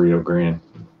canoeing the Rio Grande.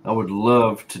 I would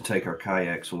love to take our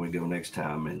kayaks when we go next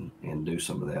time and do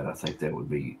some of that. I think that would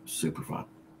be super fun.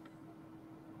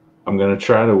 I'm going to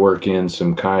try to work in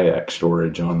some kayak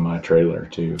storage on my trailer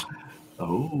too.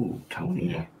 Oh,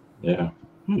 Tony. Yeah.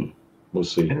 We'll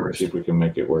see. We'll see if we can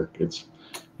make it work. It's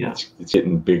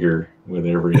getting bigger with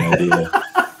every idea.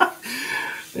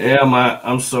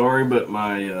 I'm sorry, but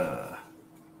my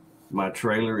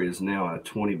trailer is now a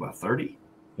 20 by 30.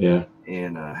 Yeah.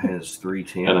 And has 3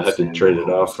 tents. And I had to trade it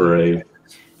off for a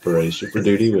Super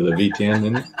Duty with a V10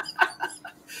 in it.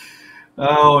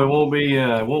 Oh, it won't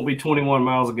be 21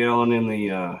 miles a gallon in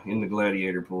the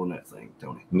Gladiator pulling that thing,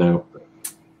 Tony. No.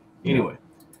 Anyway,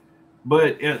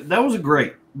 but that was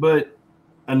great. But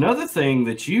another thing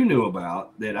that you knew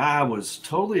about that I was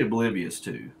totally oblivious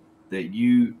to, that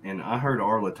you and I heard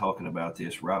Arla talking about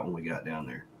this right when we got down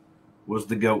there, was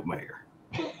the goat mayor.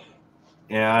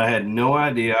 And I had no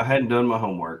idea. I hadn't done my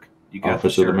homework. You got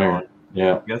Office the shirt of the Mayor. on.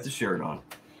 Yeah. You got the shirt on.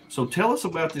 So tell us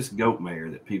about this goat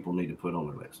mayor that people need to put on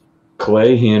their list.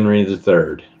 Clay Henry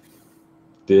III.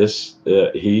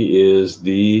 He is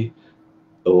the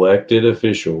elected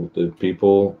official. The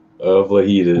people of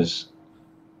Lajitas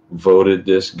voted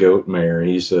this goat mayor.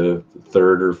 He's a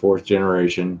 3rd or 4th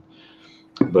generation,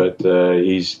 but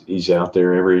he's out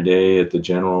there every day at the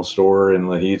general store in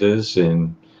Lajitas,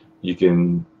 and you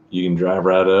can drive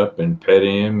right up and pet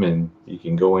him, and you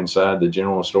can go inside the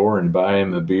general store and buy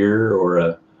him a beer or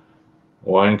a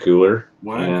wine cooler.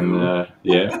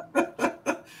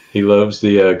 He loves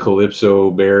the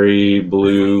Calypso Berry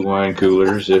Blue wine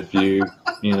coolers, if you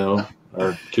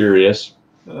are curious.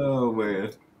 Oh,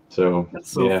 man. So that's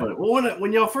so funny. Well,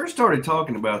 when y'all first started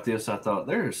talking about this, I thought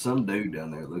there's some dude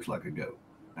down there that looks like a goat,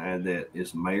 and that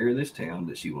is mayor of this town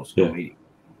that she wants to go meet.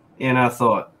 And I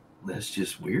thought, that's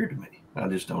just weird to me. I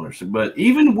just don't understand. But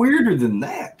even weirder than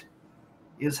that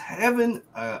is having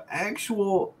an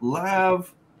actual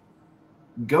live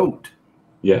goat.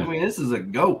 Yeah. I mean, this is a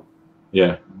goat.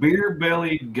 Yeah.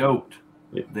 Beer-bellied goat.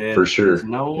 That for sure. is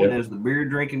known as the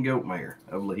beer-drinking goat mayor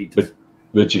of Lajitas.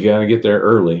 But you got to get there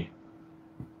early,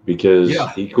 because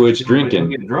he quits drinking.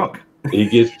 Get drunk.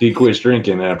 He quits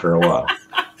drinking after a while.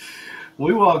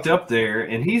 We walked up there,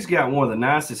 and he's got one of the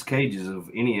nicest cages of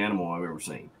any animal I've ever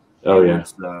seen. Oh, yeah.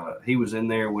 He was in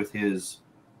there with his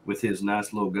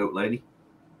nice little goat lady,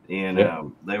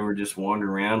 and they were just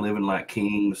wandering around, living like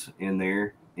kings in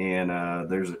there. And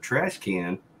there's a trash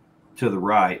can to the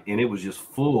right, and it was just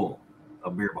full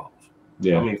of beer bottles.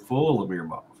 Yeah, I mean, full of beer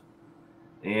bottles.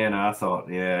 And I thought,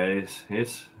 it's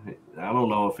I don't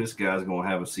know if this guy's going to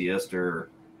have a siesta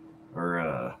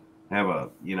or have a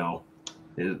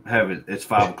it's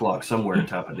 5 o'clock somewhere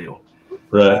type of deal.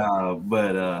 Right.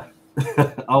 But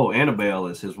Annabelle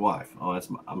is his wife. Oh,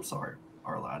 I'm sorry,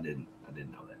 Arla. I didn't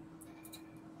know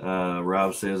that.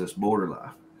 Rob says it's border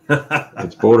life.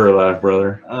 It's border life,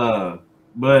 brother.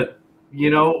 But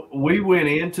we went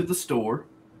into the store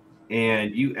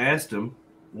and you asked him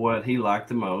what he liked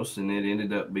the most, and it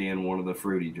ended up being one of the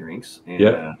fruity drinks. And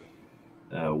Yep.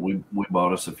 we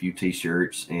bought us a few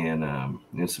T-shirts and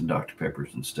some Dr.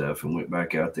 Peppers and stuff, and went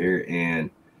back out there and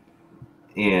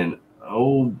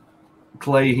old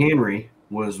Clay Henry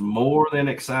was more than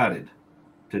excited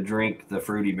to drink the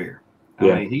fruity beer. I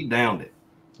Yeah. mean, he downed it.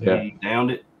 Yeah. He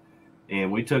downed it,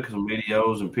 and we took some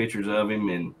videos and pictures of him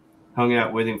and hung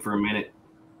out with him for a minute.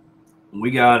 And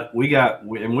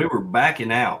we were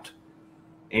backing out,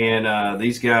 and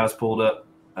these guys pulled up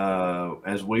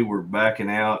as we were backing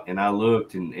out, and I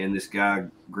looked, and this guy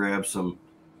grabbed some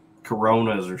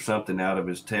Coronas or something out of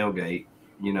his tailgate,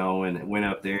 and it went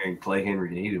up there, and Clay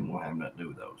Henry, he didn't want to have nothing to do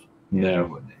with those.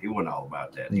 No. He wasn't all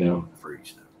about that. He No. wanted the fruity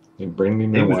stuff. Bring me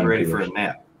my He was wine ready coolers. for a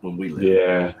nap when we left.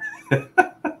 Yeah.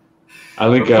 I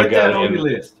think But I put got that on in. your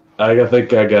list. I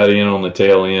think I got in on the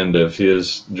tail end of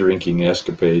his drinking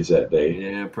escapades that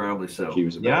day. Yeah, probably so. He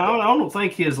was about Yeah, that. I don't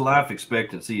think his life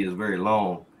expectancy is very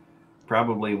long.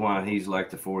 Probably why he's like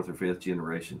the 4th or 5th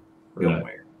generation going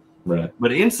there. Right.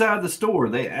 But inside the store,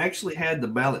 they actually had the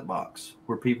ballot box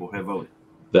where people have voted.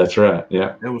 That's right.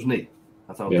 Yeah. That was neat.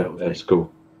 I thought Yeah, that was that's neat.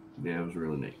 cool. Yeah, it was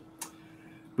really neat.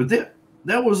 But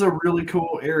that was a really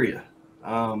cool area.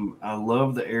 I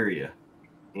love the area.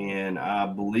 And I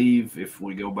believe if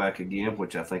we go back again,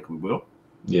 which I think we will,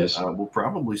 Yes. we'll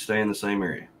probably stay in the same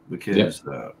area because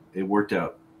it worked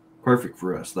out perfect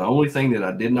for us. The only thing that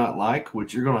I did not like,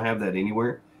 which you're going to have that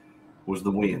anywhere, was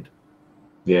the wind.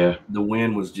 Yeah. The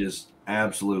wind was just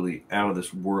absolutely out of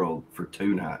this world for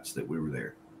 2 nights that we were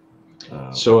there.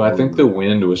 So I think the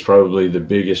wind was probably the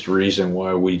biggest reason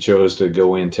why we chose to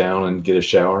go in town and get a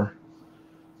shower.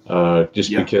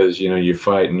 Just because you're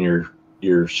fighting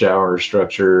your shower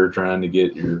structure, trying to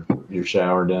get your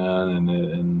shower done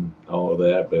and all of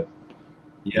that. But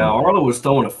Arla was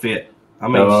throwing a fit. I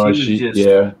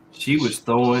mean, she was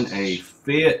throwing a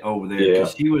fit over there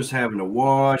because she was having to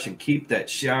wash and keep that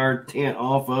shower tent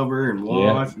off of her and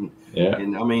wash and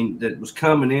I mean that was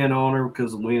coming in on her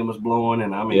because the wind was blowing,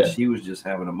 and I mean she was just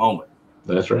having a moment.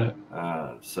 That's right.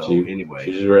 Anyway,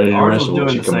 she's ready to ours wrestle.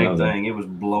 was doing the same thing. It was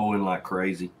blowing like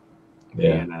crazy.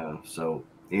 Yeah. And so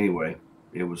anyway,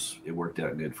 it worked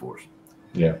out good for us.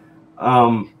 Yeah.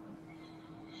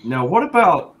 Now what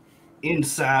about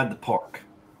inside the park?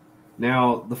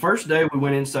 Now the first day we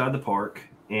went inside the park,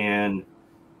 and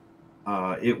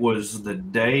it was the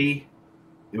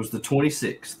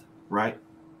 26th, right?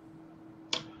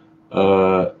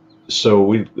 So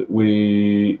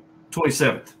we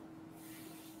 27th.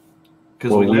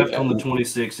 Because we left on the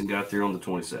 26th and got there on the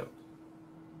 27th.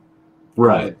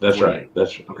 Right. That's 28. right.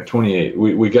 That's okay. 28.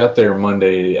 We got there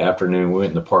Monday afternoon. We went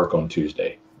in the park on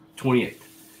Tuesday. 28th.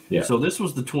 Yeah. So this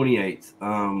was the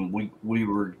 28th. We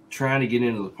were trying to get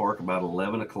into the park about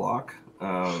 11 o'clock.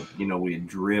 We had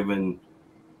driven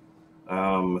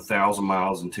 1,000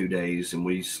 miles in 2 days, and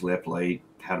we slept late,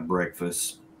 had a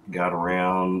breakfast, got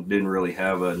around, didn't really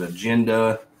have an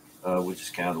agenda, which is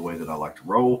kind of the way that I like to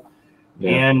roll.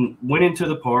 Yeah. And went into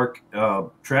the park.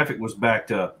 Traffic was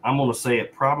backed up. I'm going to say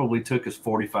it probably took us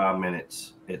 45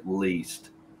 minutes at least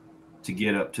to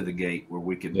get up to the gate where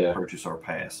we could purchase our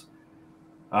pass.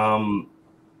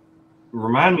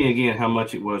 Remind me again how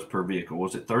much it was per vehicle.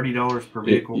 Was it $30 per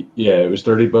vehicle? It was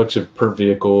 $30 per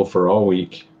vehicle for all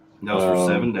week. That was for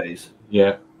 7 days.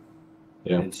 Yeah.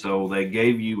 Yeah. And so they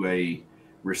gave you a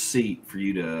receipt for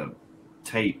you to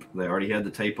tape. They already had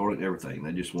the tape on it and everything.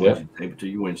 They just wanted you to tape it to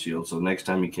your windshield. So next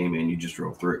time you came in, you just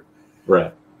drove through.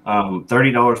 Right.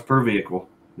 $30 per vehicle.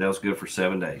 That was good for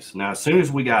 7 days. Now, as soon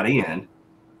as we got in,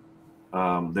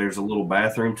 there's a little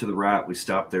bathroom to the right. We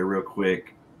stopped there real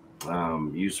quick,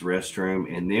 used the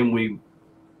restroom, and then we,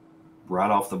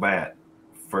 right off the bat,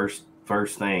 first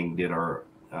thing, did our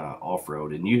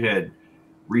off-road. And you had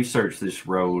researched this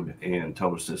road and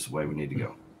told us this is the way we need to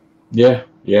go. Yeah.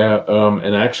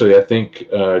 And actually, I think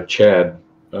Chad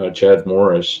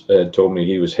Morris had told me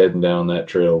he was heading down that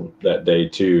trail that day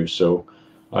too. So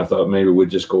I thought maybe we'd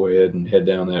just go ahead and head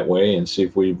down that way and see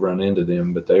if we run into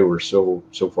them. But they were so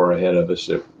far ahead of us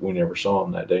that we never saw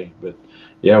them that day. But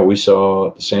yeah, we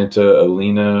saw the Santa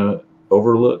Elena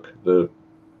overlook.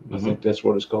 I think that's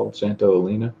what it's called, Santa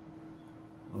Elena.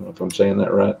 I don't know if I'm saying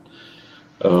that right.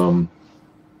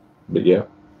 But yeah,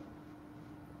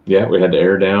 we had to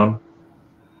air down.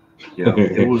 Yeah,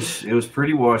 it was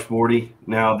pretty washboardy.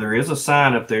 Now there is a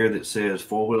sign up there that says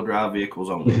 4-wheel drive vehicles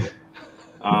only.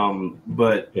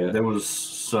 But there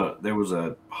was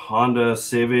a Honda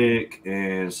Civic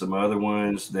and some other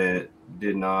ones that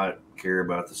did not care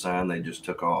about the sign. They just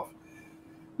took off.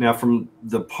 Now, from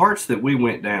the parts that we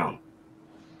went down,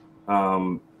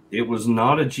 it was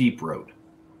not a Jeep road.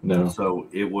 No. So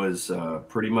it was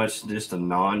pretty much just a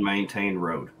non-maintained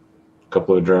road. A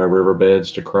couple of dry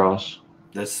riverbeds to cross.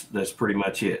 That's pretty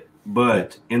much it.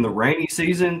 But in the rainy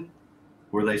season,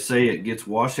 where they say it gets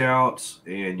washouts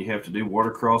and you have to do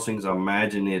water crossings, I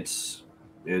imagine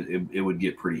it would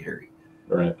get pretty hairy.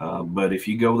 Right. But if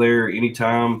you go there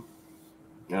anytime,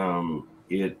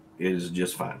 it is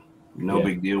just fine. No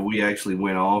big deal. We actually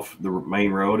went off the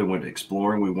main road and went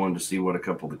exploring. We wanted to see what a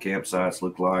couple of the campsites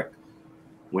looked like.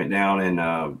 Went down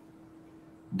and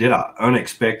did an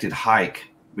unexpected hike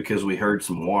because we heard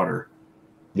some water.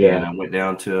 Yeah. And I went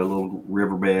down to a little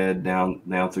riverbed down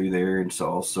through there and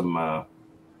saw some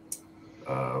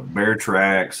bear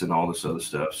tracks and all this other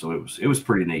stuff. So it was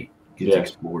pretty neat. Get to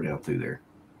explore down through there.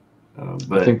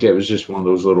 But I think that was just one of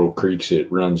those little creeks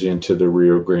that runs into the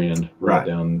Rio Grande right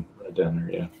down there.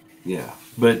 Yeah. Yeah.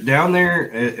 But down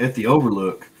there at the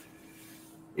overlook,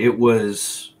 it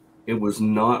was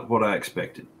not what I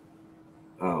expected.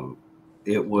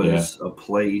 It was a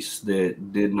place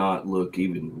that did not look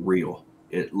even real.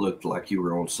 It looked like you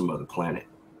were on some other planet.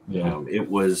 Yeah. It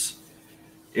was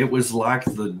like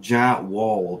the giant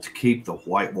wall to keep the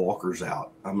White Walkers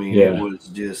out. I mean, it was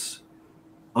just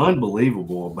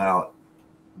unbelievable, about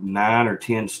 9 or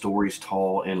 10 stories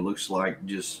tall, and looks like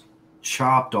just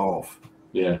chopped off.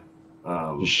 Yeah.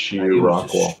 Just sheer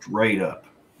rock wall. Straight up.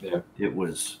 Yeah. It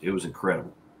was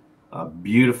incredible.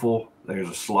 Beautiful. There's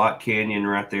a slot canyon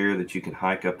right there that you can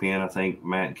hike up in. I think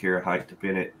Matt and Kara hiked up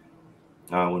in it.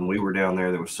 When we were down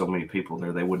there were so many people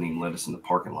there, they wouldn't even let us in the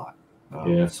parking lot.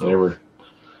 So they were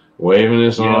waving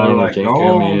us on. Like, can't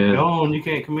come in. Go, you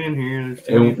can't come in here.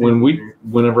 And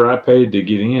whenever I paid to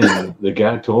get in, the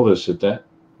guy told us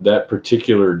that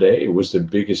particular day was the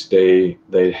biggest day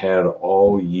they had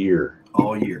all year.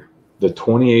 All year. The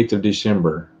 28th of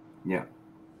December. Yeah.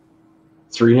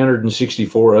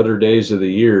 364 other days of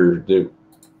the year that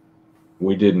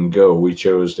we didn't go. We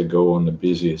chose to go on the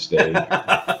busiest day.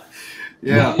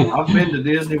 Yeah, I've been to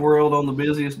Disney World on the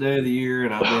busiest day of the year,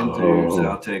 and I've been to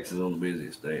South Texas on the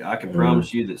busiest day. I can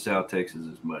promise you that South Texas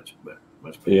is much better.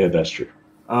 Yeah, that's true.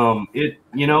 And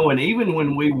even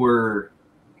when we were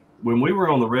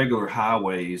on the regular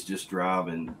highways just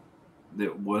driving,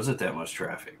 there wasn't that much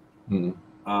traffic. Mm-hmm.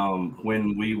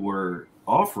 When we were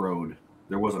off-road,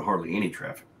 there wasn't hardly any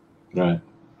traffic. Right.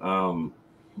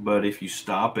 But if you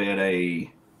stop at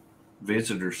a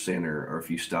visitor center, or if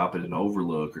you stop at an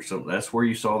overlook or something, that's where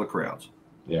you saw the crowds.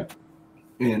 Yeah.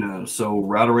 And so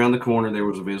right around the corner there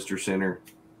was a visitor center.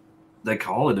 They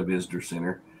call it a visitor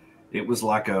center. It was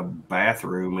like a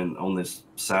bathroom and on this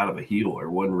side of a hill. There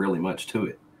wasn't really much to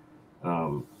it.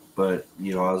 But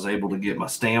I was able to get my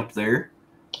stamp there.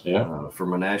 Yeah.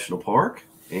 From a national park,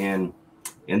 and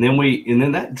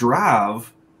then that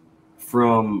drive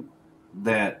from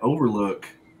that overlook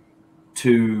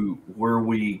to where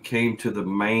we came to the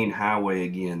main highway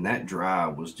again, that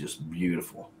drive was just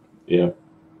beautiful. Yeah.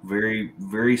 Very,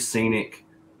 very scenic,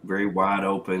 very wide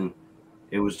open.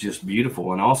 It was just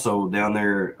beautiful. And also down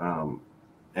there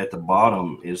at the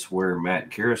bottom is where Matt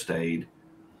and Kara stayed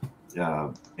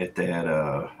at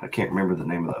that, I can't remember the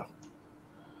name of the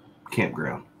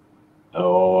campground.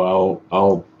 Oh,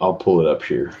 I'll pull it up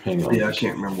here. Hang on. Yeah, I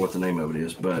can't remember what the name of it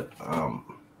is, but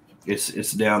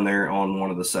it's down there on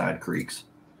one of the side creeks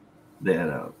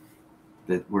that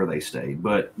where they stayed.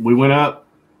 But we went up,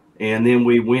 and then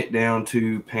we went down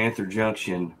to Panther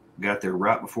Junction. Got there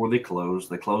right before they closed.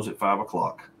 They close at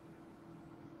 5:00,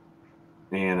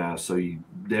 and so you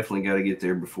definitely got to get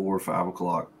there before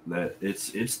 5:00. That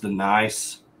it's the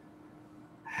nice,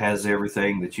 has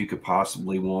everything that you could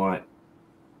possibly want.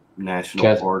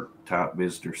 National Park type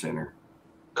visitor center.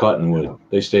 Cottonwood.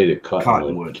 They stayed at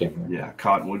Cottonwood. Yeah,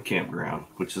 Cottonwood Campground,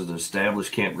 which is an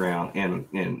established campground. And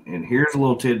here's a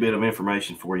little tidbit of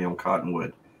information for you on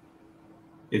Cottonwood.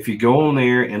 If you go on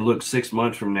there and look 6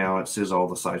 months from now, it says all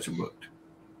the sites are booked.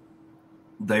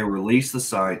 They release the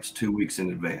sites 2 weeks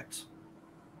in advance.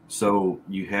 So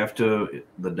you have to,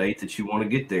 the date that you want to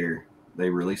get there, they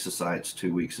release the sites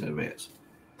 2 weeks in advance.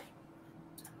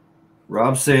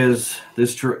 Rob says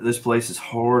this place is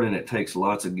hard and it takes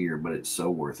lots of gear, but it's so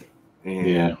worth it.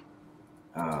 And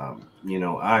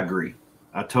I agree.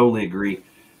 I totally agree.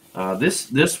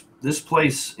 This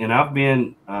place, and I've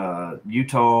been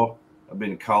Utah, I've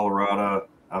been to Colorado,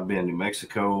 I've been to New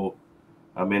Mexico,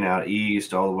 I've been out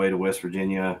east all the way to West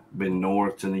Virginia, been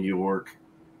north to New York,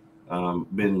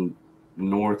 been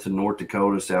north to North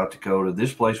Dakota, South Dakota.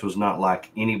 This place was not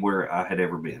like anywhere I had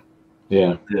ever been.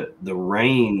 Yeah. The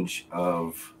range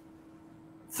of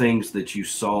things that you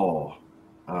saw,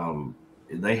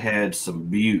 they had some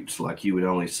buttes like you would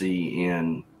only see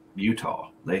in Utah.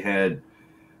 They had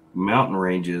mountain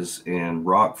ranges and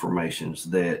rock formations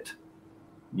that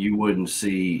you wouldn't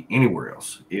see anywhere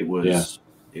else. It was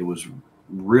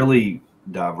really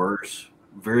diverse,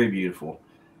 very beautiful,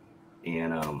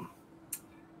 and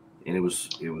it was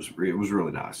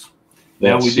really nice.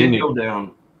 Now we did go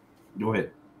down. Go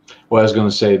ahead. Well, I was going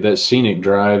to say that scenic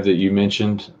drive that you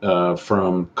mentioned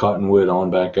from Cottonwood on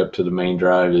back up to the main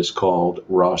drive is called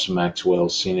Ross Maxwell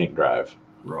Scenic Drive.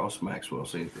 Ross Maxwell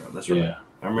Scenic Drive. That's right. Yeah,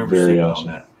 I remember very seeing awesome.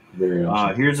 on that. Very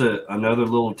awesome. Here's another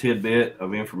little tidbit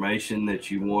of information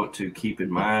that you want to keep in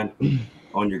mind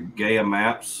on your Gaia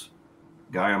Maps,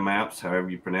 however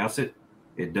you pronounce it.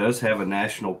 It does have a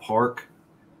national park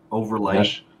overlay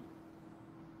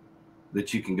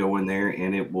that you can go in there,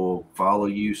 and it will follow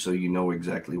you so you know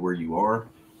exactly where you are.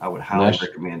 I would highly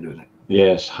recommend doing it.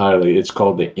 Yes, highly. It's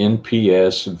called the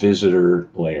NPS Visitor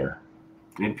Layer.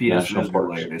 NPS Visitor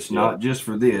Layer. It's not just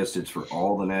for this; it's for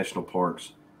all the national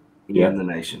parks in the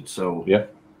nation. So,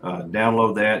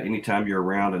 download that anytime you're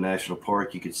around a national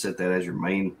park. You could set that as your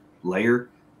main layer,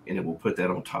 and it will put that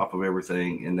on top of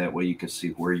everything, and that way you can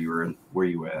see where you're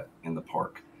at in the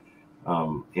park.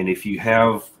 And if you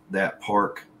have that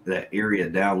area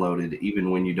downloaded, even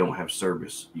when you don't have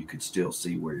service, you could still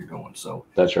see where you're going. So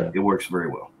that's right. It works very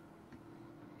well.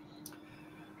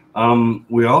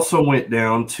 We also went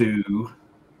down to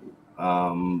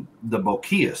the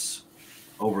Boquillas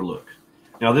Overlook.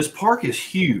 Now, this park is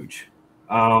huge.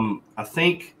 I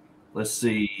think, let's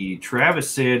see, Travis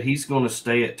said he's going to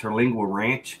stay at Terlingua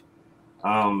Ranch.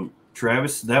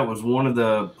 Travis, that was one of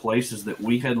the places that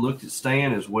we had looked at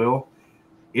staying as well.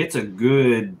 It's a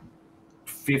good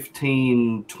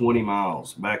 15, 20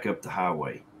 miles back up the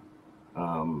highway.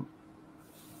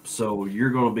 So you're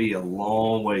going to be a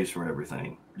long ways from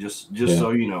everything. Just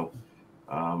so you know,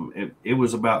 it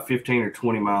was about 15 or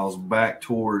 20 miles back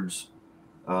towards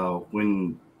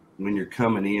when you're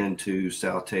coming into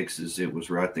South Texas. It was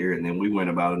right there, and then we went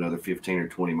about another 15 or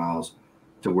 20 miles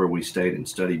to where we stayed in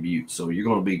Study Butte. So you're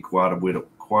going to be quite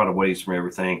a ways from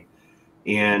everything.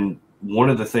 And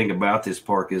one of the things about this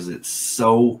park is it's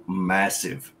so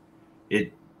massive.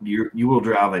 You will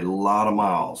drive a lot of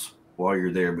miles while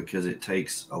you're there because it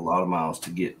takes a lot of miles to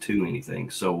get to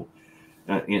anything. So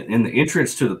in the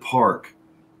entrance to the park,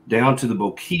 down to the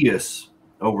Boquillas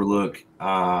Overlook,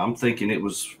 I'm thinking it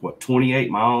was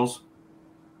 28 miles,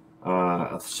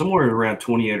 somewhere around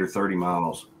 28 or 30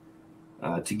 miles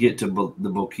to get to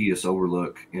the Boquillas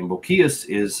Overlook. And Boquillas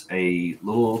is a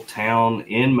little town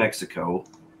in Mexico.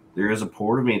 There is a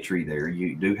port of entry there.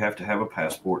 You do have to have a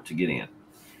passport to get in.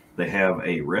 They have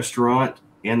a restaurant,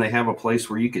 and they have a place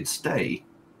where you could stay.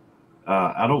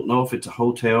 I don't know if it's a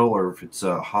hotel or if it's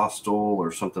a hostel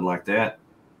or something like that.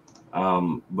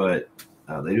 But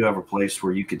they do have a place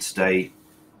where you could stay,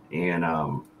 and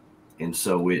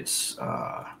so it's.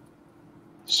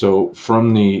 So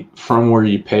from where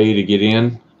you pay to get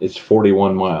in, it's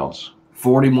 41 miles.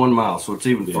 41 miles, so it's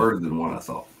even further than what I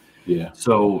thought. Yeah.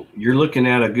 So you're looking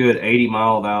at a good 80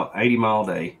 mile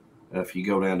day if you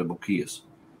go down to Boquillas.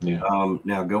 Yeah.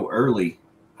 Now go early.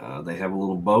 They have a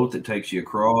little boat that takes you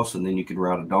across, and then you can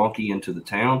ride a donkey into the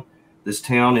town. This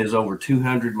town is over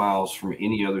 200 miles from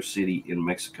any other city in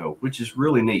Mexico, which is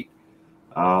really neat.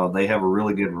 They have a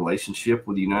really good relationship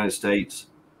with the United States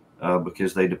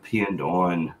because they depend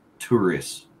on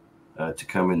tourists to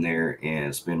come in there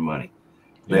and spend money.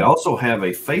 Yeah. They also have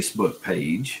a Facebook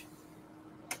page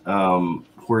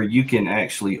where you can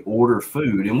actually order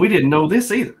food, and we didn't know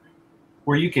this either,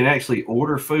 where you can actually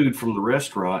order food from the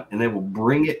restaurant, and they will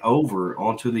bring it over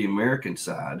onto the American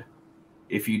side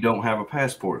if you don't have a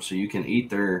passport, so you can eat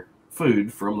their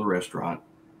food from the restaurant.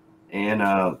 And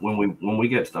when we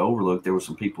got to the Overlook, there were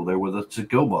some people there with a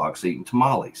to-go box eating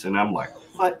tamales, and I'm like,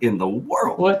 what in the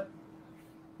world? What?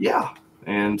 Yeah.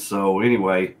 And so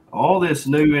anyway, all this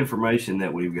new information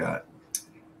that we've got.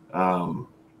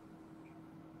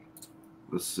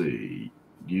 Let's see.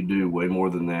 You do way more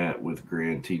than that with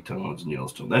Grand Tetons and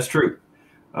Yellowstone. That's true.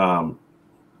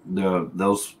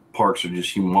 Those parks are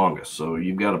just humongous, so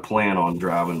you've got to plan on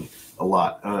driving a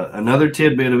lot. Another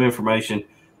tidbit of information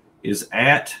is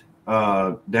at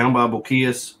down by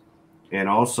Boquillas and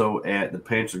also at the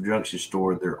Panther Junction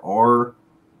store. There are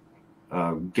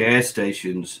gas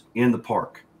stations in the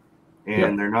park,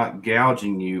 and they're not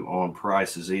gouging you on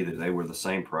prices either. They were the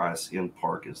same price in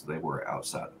park as they were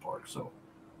outside the park. So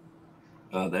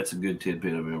that's a good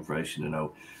tidbit of information to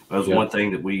know. That was one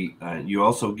thing that you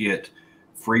also get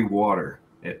free water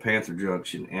at Panther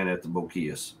Junction and at the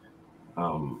Boquillas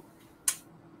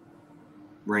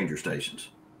ranger stations.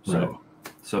 So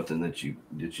something that you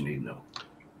need to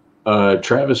know?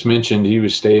 Travis mentioned he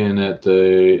was staying at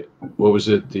the, what was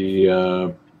it,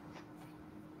 the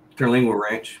Terlingua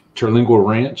Ranch. Terlingua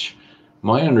Ranch.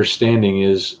 My understanding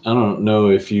is, I don't know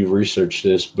if you've researched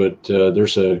this, but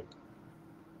there's an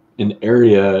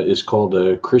area is called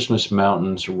the Christmas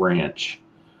Mountains Ranch,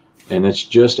 and it's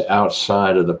just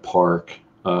outside of the park,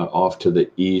 off to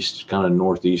the east, kind of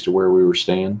northeast of where we were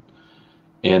staying.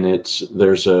 And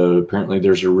apparently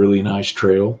there's a really nice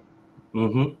trail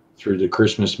through the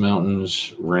Christmas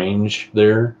Mountains range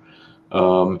there.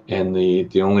 And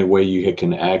the only way you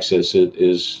can access it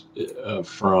is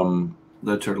from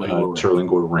the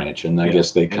Terlingua Ranch, and I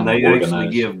guess they kind of actually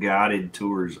give guided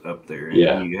tours up there,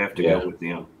 and you have to go with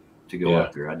them to go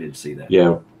up there. I did see that.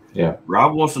 Yeah.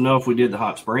 Rob wants to know if we did the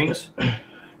hot springs.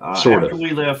 After we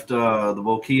left the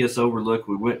Boquillas Overlook,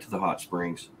 we went to the hot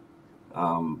springs.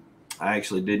 I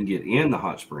actually didn't get in the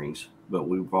hot springs, but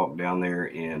we walked down there,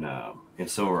 and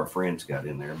some of our friends got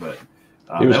in there. But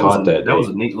it was hot that day. That was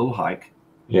a neat little hike.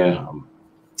 Yeah.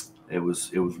 It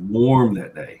was warm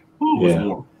that day. Ooh, it was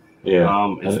warm.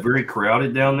 Yeah. It's very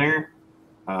crowded down there.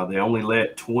 They only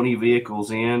let 20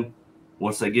 vehicles in.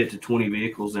 Once they get to 20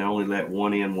 vehicles, they only let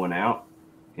one in, one out.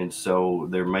 And so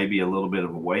there may be a little bit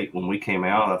of a wait. When we came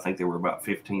out, I think there were about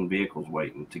 15 vehicles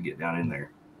waiting to get down in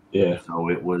there. Yeah. So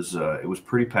it was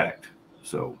pretty packed.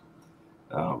 So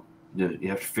you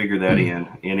have to figure that in.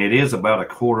 And it is about a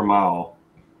quarter mile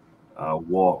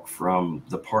walk from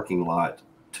the parking lot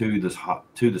to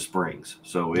the springs.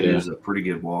 So it is a pretty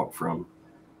good walk from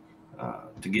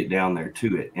to get down there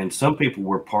to it. And some people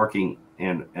were parking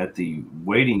at the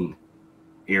waiting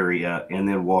area and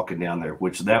then walking down there,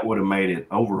 which that would have made it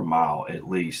over a mile at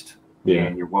least. Yeah.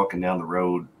 And you're walking down the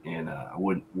road, and I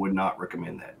would not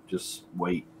recommend that. Just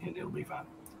wait, and it'll be fine.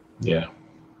 Yeah.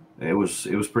 It was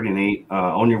pretty neat.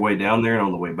 On your way down there and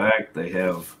on the way back, they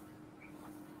have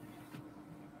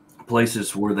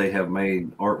places where they have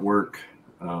made artwork,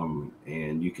 and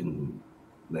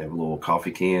they have little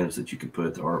coffee cans that you can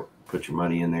put your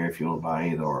money in there if you want to buy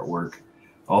any of the artwork.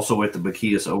 Also at the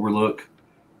Boquillas Overlook,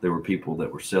 there were people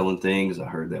that were selling things. I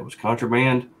heard that was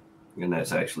contraband, and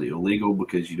that's actually illegal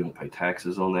because you don't pay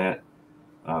taxes on that.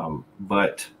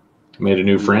 But made a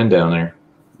new friend down there.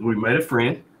 We made a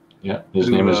friend. Yeah, his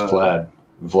name is Vlad.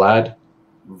 Vlad,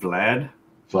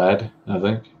 I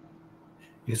think.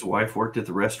 His wife worked at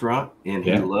the restaurant, and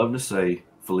he loved to say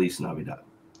Feliz Navidad.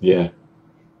 Yeah.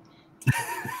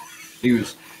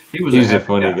 He's a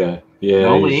funny guy. Yeah. The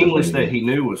only English that he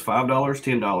knew was $5,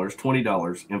 $10,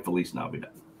 $20, and Feliz Navidad.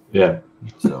 Yeah.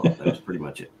 So that was pretty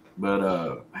much it.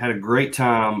 But had a great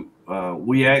time.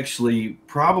 We actually,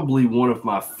 probably one of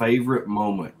my favorite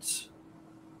moments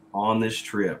on this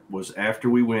trip was after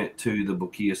we went to the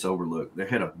Boquillas Overlook. They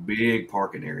had a big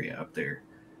parking area up there.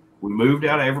 We moved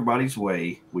out of everybody's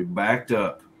way. We backed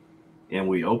up, and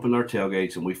we opened our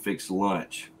tailgates, and we fixed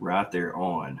lunch right there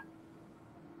on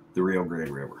the Rio Grande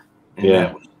River. And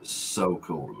that was so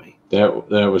cool to me. That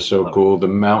was so cool. The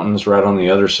mountains right on the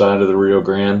other side of the Rio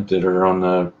Grande that are on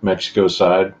the Mexico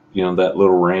side, that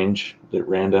little range that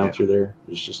ran down through there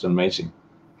is just amazing.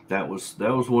 That was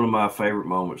one of my favorite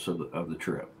moments of the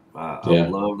trip. I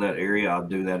love that area. I'll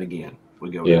do that again if we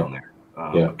go down there.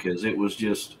 Because it was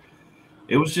just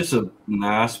a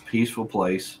nice, peaceful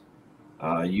place.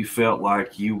 You felt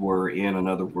like you were in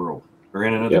another world or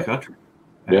in another country,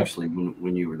 actually,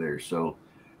 when you were there. So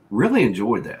really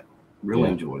enjoyed that.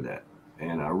 Enjoyed that.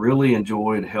 And I really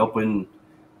enjoyed helping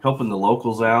the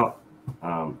locals out.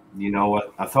 You know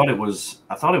what? I thought it was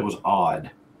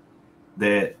odd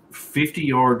that 50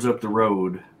 yards up the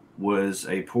road was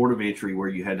a port of entry where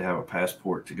you had to have a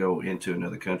passport to go into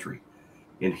another country.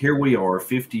 And here we are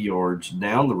 50 yards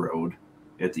down the road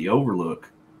at the Overlook,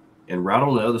 and right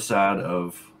on the other side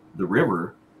of the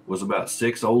river was about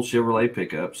 6 old Chevrolet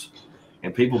pickups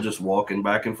and people just walking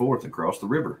back and forth across the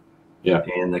river. Yeah.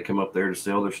 And they come up there to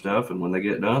sell their stuff, and when they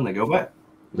get done, they go back.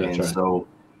 That's right. So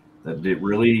that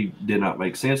really did not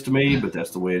make sense to me, but that's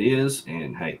the way it is.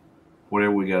 And hey,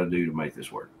 whatever we got to do to make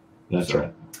this work. That's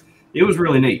right. It was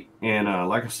really neat. And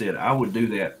like I said, I would do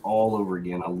that all over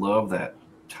again. I love that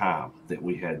time that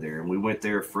we had there. And we went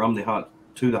there from the hot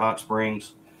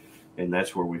springs, and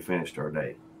that's where we finished our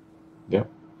day. Yeah.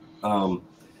 Now,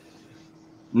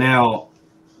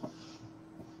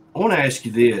 I want to ask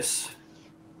you this.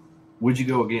 Would you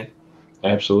go again?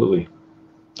 Absolutely.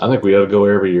 I think we ought to go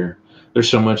every year. There's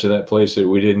so much of that place that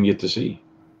we didn't get to see.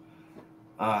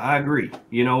 I agree.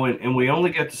 And we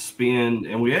only got to spend,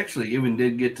 and we actually even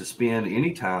did get to spend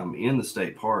any time in the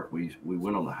state park. We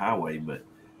went on the highway, but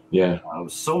yeah,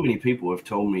 so many people have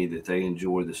told me that they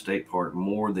enjoy the state park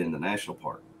more than the national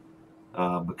park.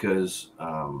 because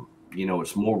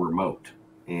it's more remote.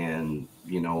 And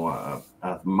Mo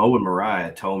and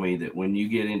Mariah told me that when you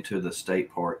get into the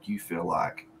state park, you feel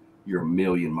like you're a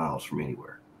million miles from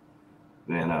anywhere,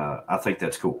 and I think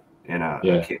that's cool. And I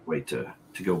Yeah. can't wait to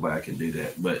go back and do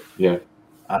that. But Yeah.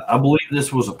 I believe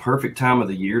this was a perfect time of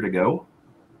the year to go.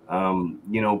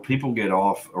 People get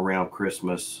off around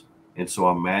Christmas, and so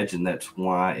I imagine that's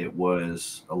why it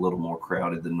was a little more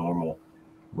crowded than normal.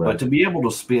 But Right. to be able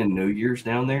to spend New Year's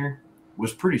down there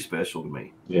was pretty special to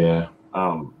me. Yeah.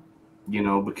 Um,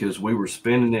 because we were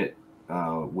spending it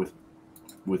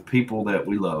with people that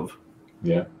we love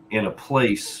Yeah. in a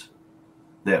place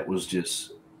that was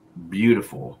just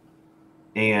beautiful,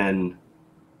 and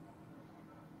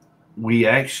we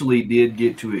actually did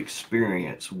get to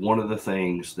experience one of the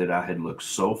things that I had looked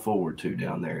so forward to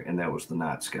down there, and that was the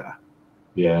night sky.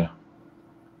 Yeah.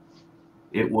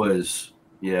 It was,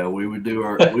 yeah, we would do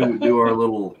our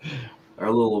little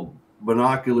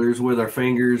binoculars with our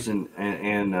fingers, and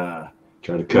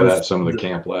Try to it cut out was some of the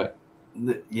camp light.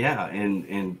 yeah,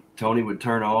 and Tony would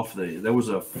turn off there was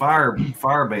a fire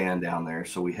band down there,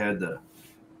 so we had the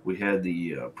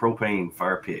propane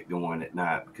fire pit going at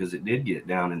night because it did get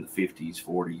down in the 50s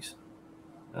 40s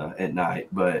at night,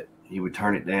 but he would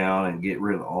turn it down and get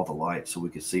rid of all the lights so we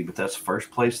could see. But that's the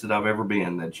first place that I've ever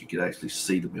been that you could actually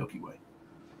see the Milky Way.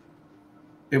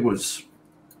 It was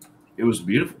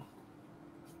beautiful,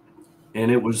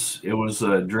 and it was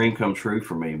a dream come true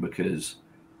for me because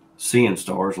seeing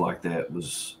stars like that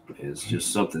is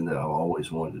just something that I've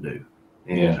always wanted to do,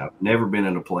 and Yeah. I've never been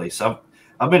in a place.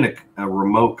 I've been to a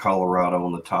remote Colorado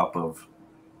on the top of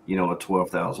a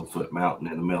 12,000-foot mountain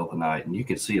in the middle of the night, and you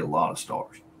can see a lot of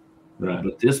stars. Right.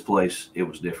 But this place, it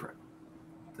was different.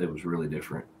 It was really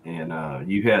different, and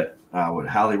I would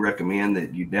highly recommend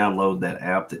that you download that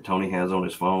app that Tony has on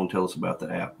his phone. Tell us about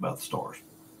the app about the stars.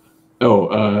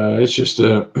 Oh, it's just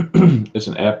it's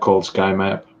an app called Sky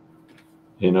Map.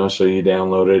 So you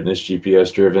download it and it's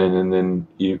GPS driven, and then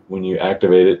when you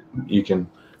activate it, you can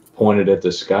point it at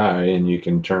the sky and you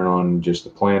can turn on just the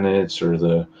planets or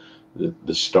the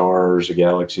stars, the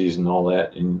galaxies, and all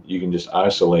that, and you can just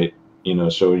isolate.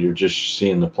 So you're just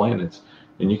seeing the planets,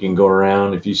 and you can go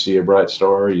around. If you see a bright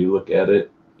star, you look at it.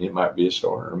 It might be a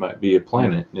star, or it might be a Yeah.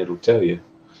 planet, and it'll tell you.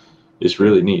 It's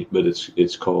really neat, but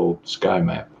it's called Sky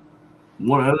Map.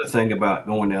 One other thing about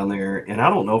going down there, and I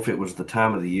don't know if it was the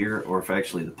time of the year or if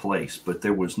actually the place, but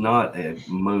there was not a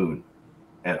moon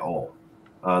at all.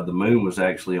 The moon was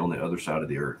actually on the other side of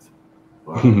the earth.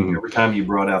 The Every time you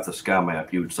brought out the sky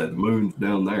map, you would say the moon's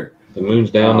down there. moon's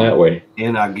down Um, that way.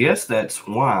 and I guess that's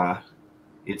why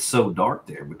it's so dark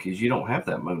there because you don't have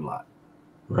that moonlight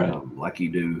Right. like you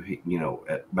do,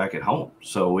 back at home.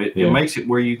 So it Yeah. makes it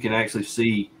where you can actually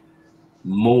see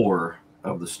more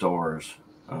of the stars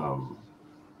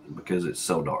because it's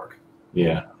so dark.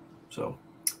 Yeah. So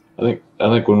I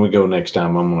think when we go next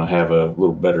time, I'm gonna have a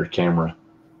little better camera.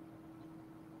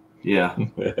 yeah,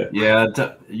 yeah.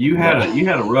 You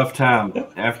had a rough time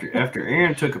after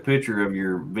Aaron took a picture of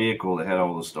your vehicle that had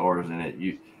all the stars in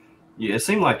it. It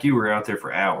seemed like you were out there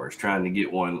for hours trying to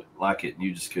get one like it.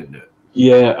 You just couldn't do it.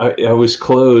 Yeah, I was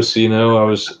close. I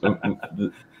was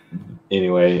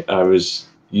anyway. I was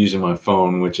using my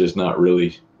phone, which is not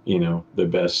really the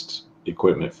best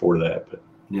equipment for that. But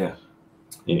Yeah,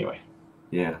 anyway,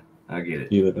 yeah. I get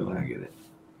it. you live and I learn. get it.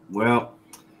 Well,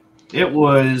 it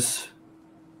was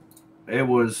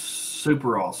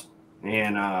super awesome,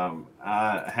 and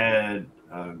I had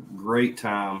a great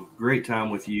time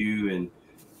with you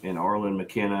and Arlen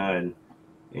McKenna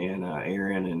and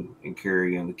Aaron and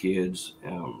Carrie and the kids.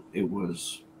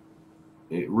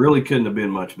 It really couldn't have been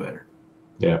much better.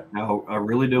 Yeah. Now I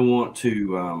really do want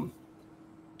to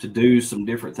do some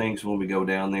different things when we go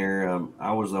down there.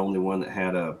 I was the only one that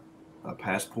had a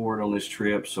passport on this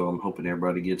trip, so I'm hoping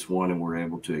everybody gets one and we're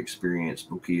able to experience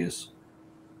Bukias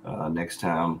next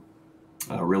time.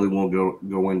 I really want to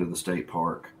go into the state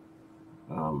park.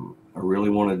 I really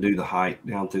want to do the hike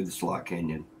down through the Slot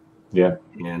Canyon, Yeah.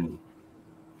 and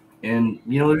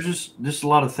there's just a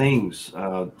lot of things.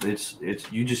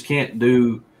 It's you just can't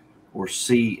do or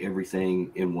see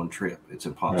everything in one trip. It's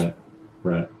impossible.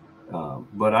 Right.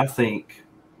 But I think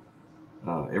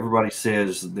everybody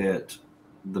says that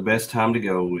the best time to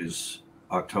go is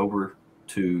October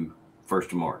to 1st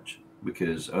of March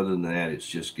because other than that, it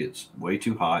just gets way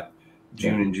too hot.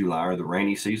 June Yeah. and July are the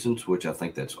rainy seasons, which I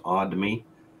think that's odd to me.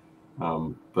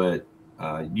 But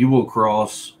you will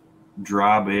cross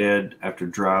dry bed after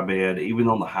dry bed, even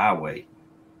on the highway.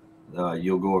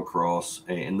 You'll go across,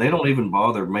 and they don't even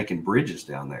bother making bridges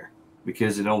down there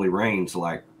because it only rains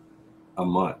like a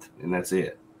month, and that's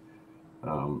it.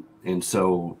 And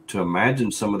so to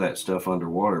imagine some of that stuff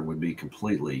underwater would be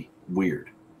completely weird.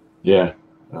 Yeah.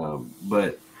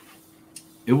 But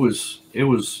it was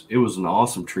an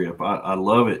awesome trip. I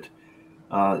love it.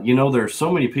 You know, there's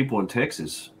so many people in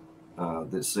Texas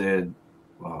that said,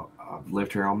 well, I've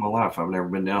lived here all my life. I've never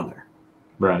been down there.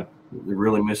 Right. They're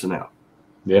really missing out.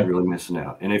 Yeah. They're really missing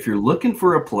out. And if you're looking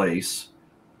for a place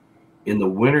in the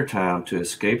wintertime to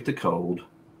escape the cold,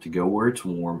 to go where it's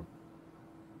warm,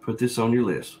 put this on your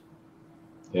list.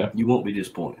 Yeah. You won't be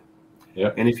disappointed.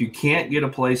 Yeah. And if you can't get a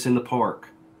place in the park,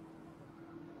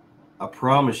 I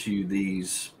promise you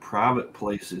these private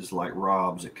places like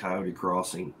Rob's at Coyote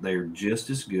Crossing, they're just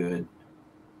as good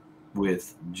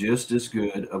with just as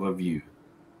good of a view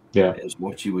as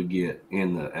what you would get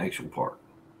in the actual park.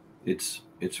 It's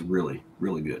really,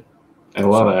 really good. And a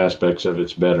lot of aspects of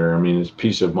it's better. I mean, it's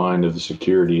peace of mind of the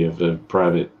security of the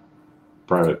private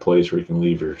place where you can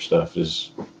leave your stuff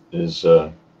is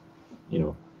you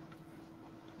know,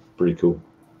 pretty cool.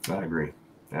 I agree.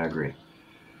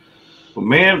 Well,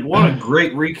 man, what a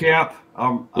great recap.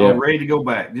 I'm ready to go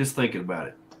back just thinking about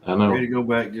it. I know. Ready to go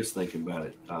back just thinking about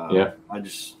it.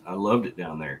 I loved it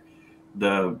down there.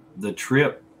 The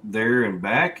trip there and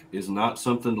back is not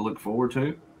something to look forward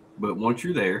to, but once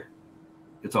you're there,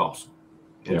 it's awesome.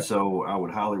 And so I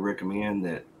would highly recommend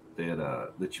that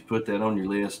you put that on your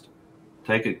list.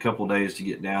 Take a couple days to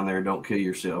get down there. Don't kill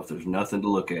yourself. There's nothing to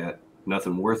look at,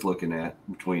 nothing worth looking at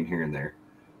between here and there.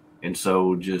 And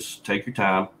so just take your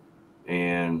time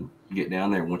and get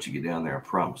down there. Once you get down there, I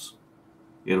promise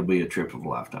it'll be a trip of a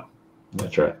lifetime.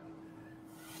 That's right.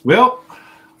 Well,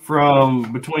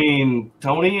 from between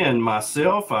Tony and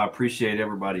myself, I appreciate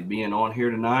everybody being on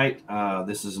here tonight.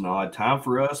 This is an odd time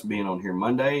for us being on here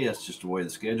Monday. That's just the way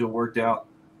the schedule worked out.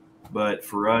 But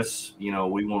for us, you know,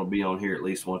 we want to be on here at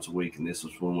least once a week, and this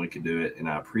is when we can do it. And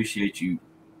I appreciate you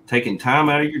taking time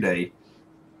out of your day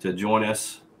to join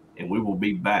us, and we will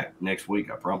be back next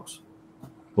week, I promise.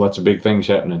 Lots of big things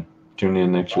happening. Tune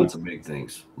in next week. Lots of big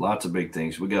things. Lots of big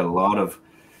things. We got a lot of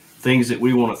things that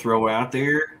we want to throw out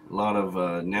there, a lot of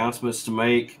announcements to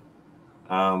make,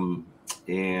 and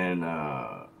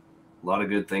a lot of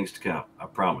good things to come. I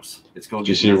promise. It's going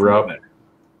to get better.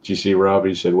 Did you see Rob?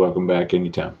 He said, welcome back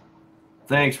anytime.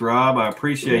 Thanks, Rob. I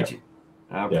appreciate you.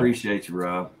 I appreciate you,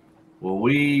 Rob. Well,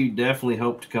 we definitely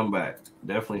hope to come back.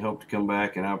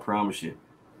 And I promise you,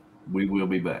 we will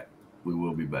be back. We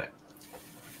will be back.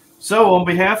 So on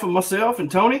behalf of myself and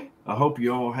Tony, I hope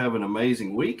you all have an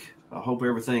amazing week. I hope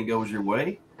everything goes your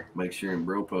way. Make sure and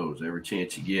bro pose every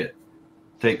chance you get.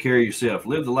 Take care of yourself.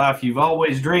 Live the life you've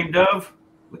always dreamed of.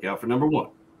 Look out for number 1.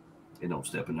 And don't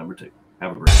step in number 2.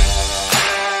 Have a great day.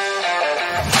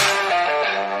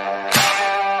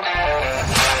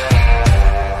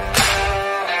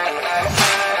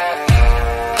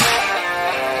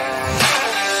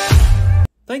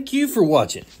 Thank you for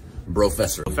watching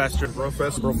BROfessor and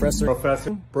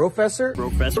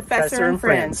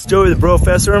Friends. Joey the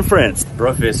BROfessor and Friends.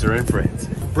 BROfessor and Friends.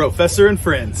 BROfessor and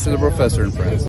Friends. The BROfessor and Friends.